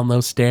hall, down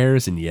those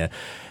stairs, and you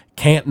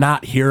can't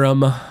not hear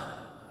him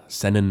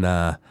sending,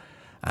 I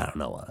don't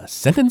know, a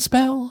sentence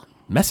spell?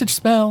 Message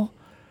spell?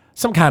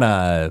 Some kind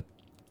of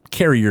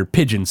carrier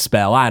pigeon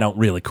spell. I don't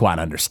really quite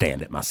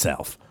understand it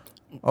myself.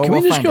 Oh, Can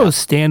we'll we just find go out.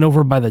 stand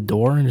over by the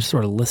door and just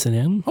sort of listen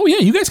in? Oh, yeah,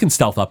 you guys can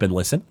stealth up and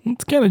listen.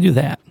 Let's kind of do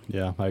that.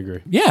 Yeah, I agree.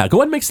 Yeah, go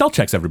ahead and make stealth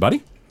checks,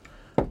 everybody.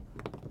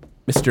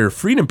 Mr.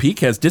 Freedom Peak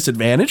has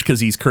disadvantage because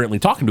he's currently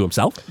talking to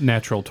himself.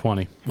 Natural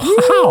 20.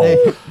 Wow.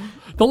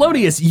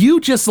 Thelonious, you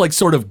just like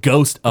sort of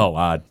ghost.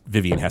 Oh,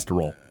 Vivian has to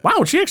roll.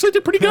 Wow, she actually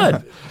did pretty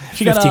good.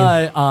 She got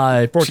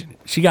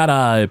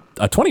a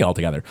 20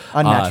 altogether.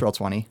 Unnatural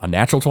 20. A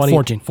natural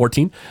 20?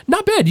 14.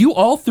 Not bad. You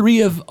all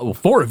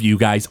four of you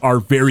guys are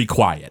very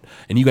quiet.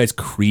 And you guys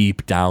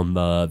creep down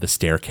the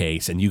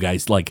staircase. And you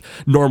guys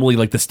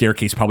normally the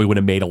staircase probably would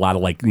have made a lot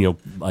of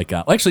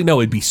actually no,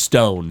 it'd be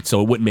stone.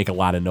 So it wouldn't make a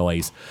lot of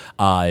noise.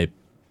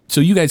 So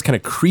you guys kind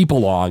of creep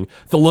along.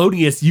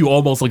 Thelonious, you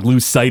almost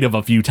lose sight of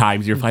a few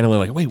times. You're finally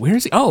like, wait, where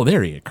is he? Oh,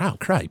 there he is. Oh,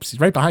 cripes. He's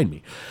right behind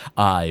me.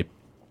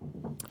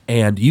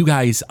 And you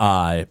guys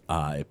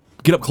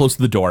get up close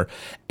to the door,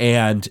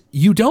 and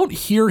you don't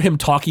hear him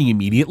talking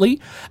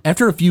immediately.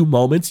 After a few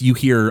moments, you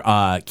hear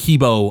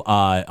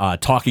Kibo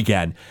talk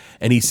again,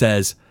 and he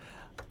says,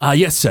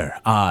 yes, sir.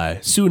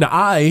 Soon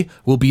I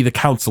will be the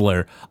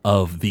counselor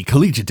of the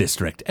Collegiate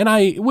District, and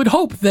I would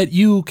hope that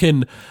you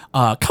can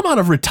come out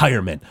of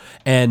retirement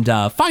and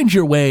find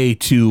your way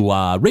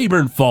to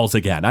Rayburn Falls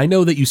again. I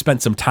know that you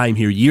spent some time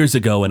here years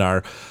ago in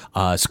our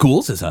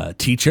schools as a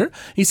teacher.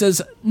 He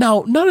says,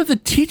 now, none of the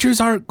teachers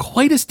are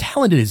quite as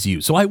talented as you,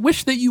 so I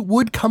wish that you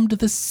would come to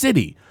the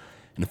city.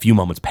 And a few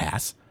moments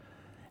pass,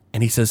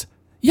 and he says,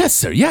 yes,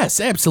 sir. Yes,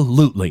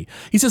 absolutely.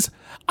 He says,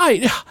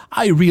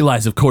 I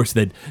realize, of course,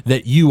 that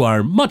you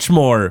are much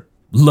more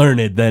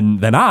learned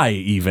than I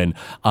even.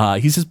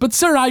 He says, but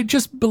sir, I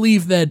just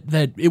believe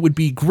that it would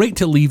be great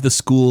to leave the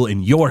school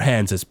in your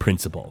hands as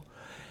principal.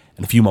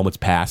 And a few moments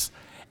pass,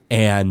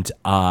 and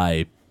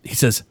he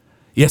says,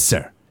 yes,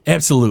 sir.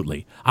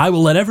 Absolutely. I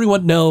will let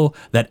everyone know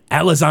that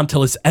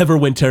Alizontalis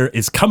Everwinter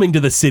is coming to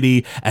the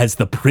city as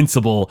the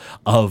principal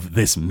of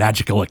this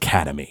magical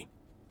academy.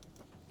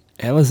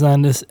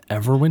 Alizontalis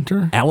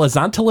Everwinter?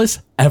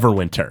 Alizontalis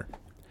Everwinter.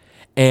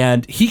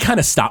 And he kind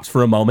of stops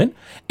for a moment,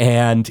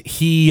 and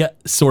he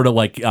sort of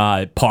like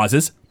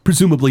pauses.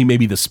 Presumably,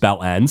 maybe the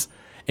spell ends,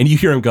 and you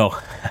hear him go,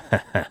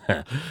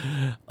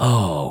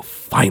 "Oh,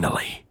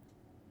 finally."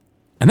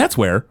 And that's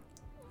where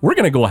we're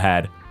going to go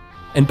ahead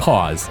and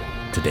pause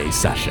today's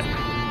session.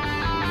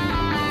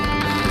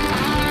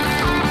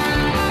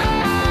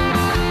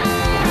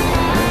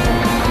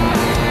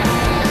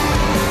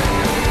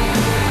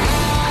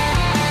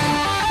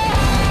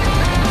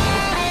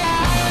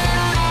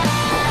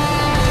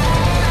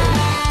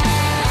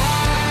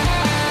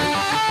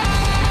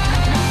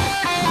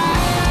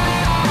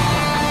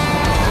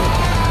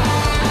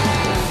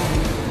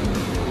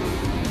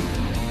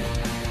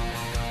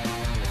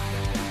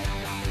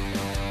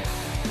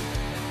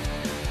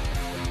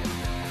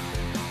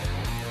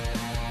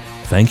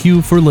 Thank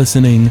you for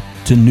listening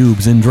to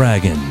Noobs and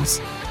Dragons.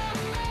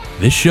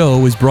 This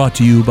show is brought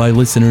to you by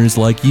listeners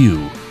like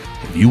you.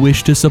 If you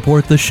wish to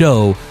support the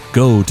show,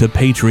 go to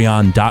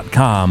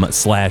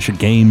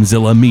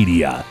patreon.com/Gamezilla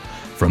Media.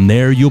 From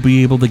there, you'll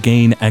be able to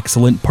gain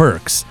excellent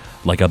perks,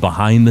 like a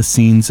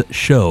behind-the-scenes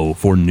show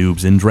for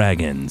Noobs and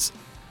Dragons.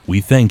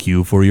 We thank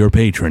you for your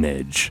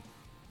patronage.